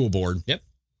fucking school board. Yep.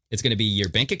 It's going to be your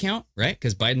bank account, right?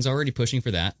 Because Biden's already pushing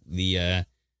for that. What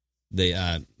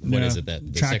is it?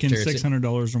 The tracking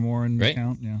 $600 or more in the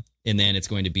account. Yeah. And then it's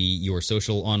going to be your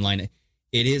social online.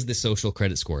 It is the social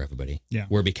credit score, everybody. Yeah.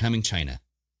 We're becoming China.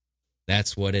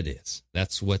 That's what it is.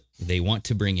 That's what they want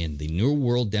to bring in. The New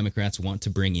World Democrats want to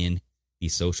bring in the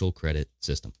social credit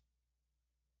system.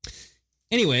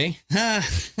 Anyway,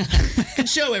 good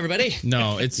show, everybody.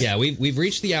 No, it's we've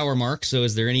reached the hour mark. So,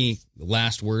 is there any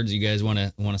last words you guys want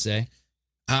to say?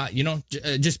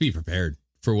 Just be prepared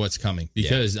for what's coming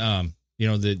because the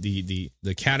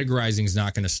categorizing is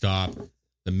not going to stop.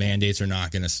 The mandates are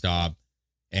not going to stop,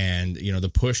 and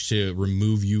the push to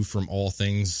remove you from all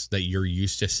things that you're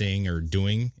used to seeing or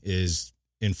doing is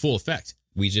in full effect.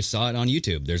 We just saw it on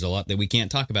YouTube. There's a lot that we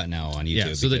can't talk about now on YouTube.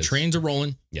 Yeah, so the trains are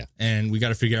rolling. Yeah. And we got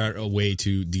to figure out a way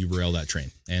to derail that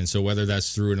train. And so whether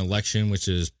that's through an election, which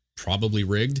is probably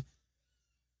rigged,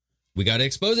 we got to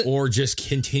expose it. Or just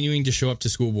continuing to show up to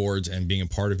school boards and being a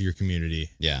part of your community.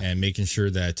 Yeah. And making sure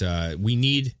that we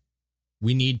need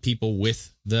people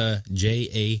with the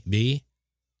JAB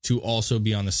to also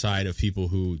be on the side of people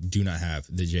who do not have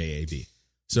the JAB.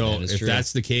 So if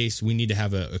that's the case, we need to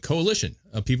have a coalition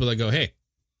of people that go, hey,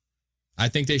 I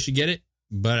think they should get it,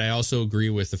 but I also agree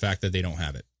with the fact that they don't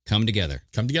have it. Come together.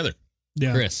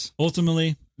 Yeah. Chris.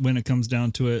 Ultimately, when it comes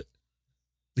down to it,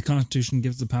 the Constitution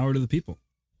gives the power to the people.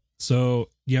 So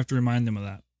you have to remind them of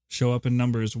that. Show up in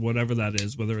numbers, whatever that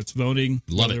is, whether it's voting,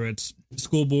 whether it's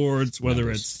school boards,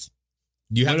 whether it's...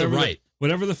 You have the right.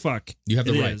 Whatever the fuck you have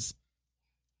the right. is,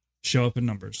 show up in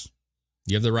numbers.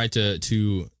 You have the right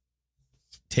to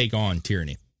take on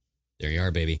tyranny. There you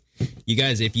are, baby. You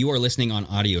guys, if you are listening on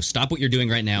audio, stop what you're doing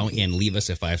right now and leave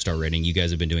us a 5-star rating. You guys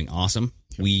have been doing awesome.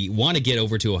 We want to get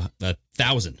over to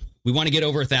 1,000. We want to get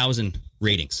over 1,000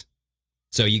 ratings.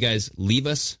 So you guys leave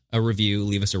us a review,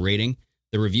 leave us a rating.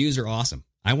 The reviews are awesome.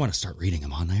 I want to start reading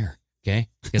them on there, okay?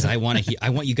 Because I want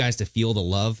you guys to feel the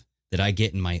love that I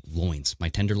get in my loins, my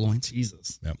tender loins.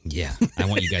 Jesus. Yep. Yeah, I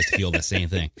want you guys to feel the same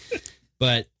thing.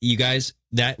 But you guys,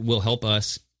 that will help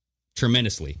us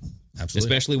tremendously. Absolutely.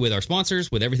 Especially with our sponsors,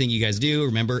 with everything you guys do.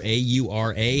 Remember,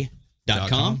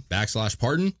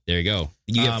 aura.com/pardon. There you go.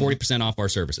 You get 40% off our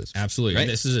services. Absolutely. Right? And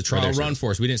this is a trial run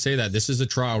for us. We didn't say that. This is a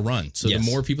trial run. So the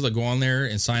more people that go on there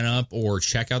and sign up or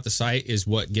check out the site is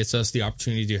what gets us the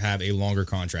opportunity to have a longer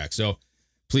contract. So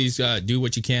please do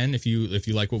what you can if you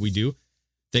like what we do.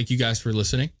 Thank you guys for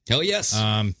listening. Hell yes.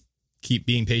 Keep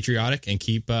being patriotic and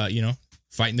keep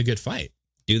fighting the good fight.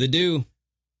 Do the do.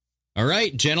 All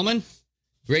right, gentlemen.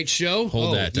 Great show.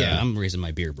 Hold that. Yeah, I'm raising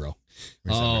my beer, bro.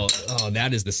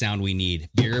 That is the sound we need.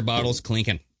 Beer bottles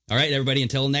clinking. All right, everybody.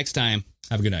 Until next time.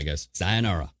 Have a good night, guys.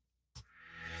 Sayonara.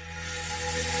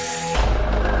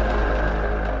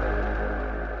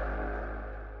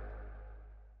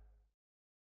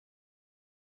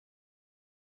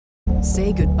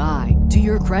 Say goodbye to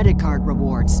your credit card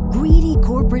rewards. Greedy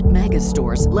corporate mega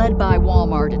stores, led by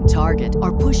Walmart and Target,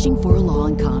 are pushing for a law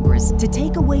in Congress to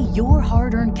take away your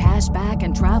hard-earned cash back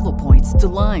and travel points to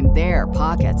line their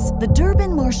pockets. The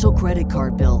Durbin-Marshall credit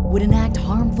card bill would enact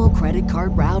harmful credit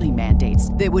card routing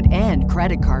mandates that would end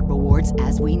credit card rewards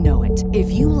as we know it.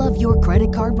 If you love your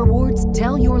credit card rewards,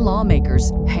 tell your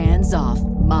lawmakers, hands off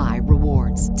my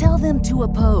rewards. Tell them to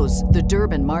oppose the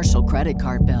Durbin-Marshall credit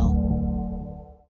card bill.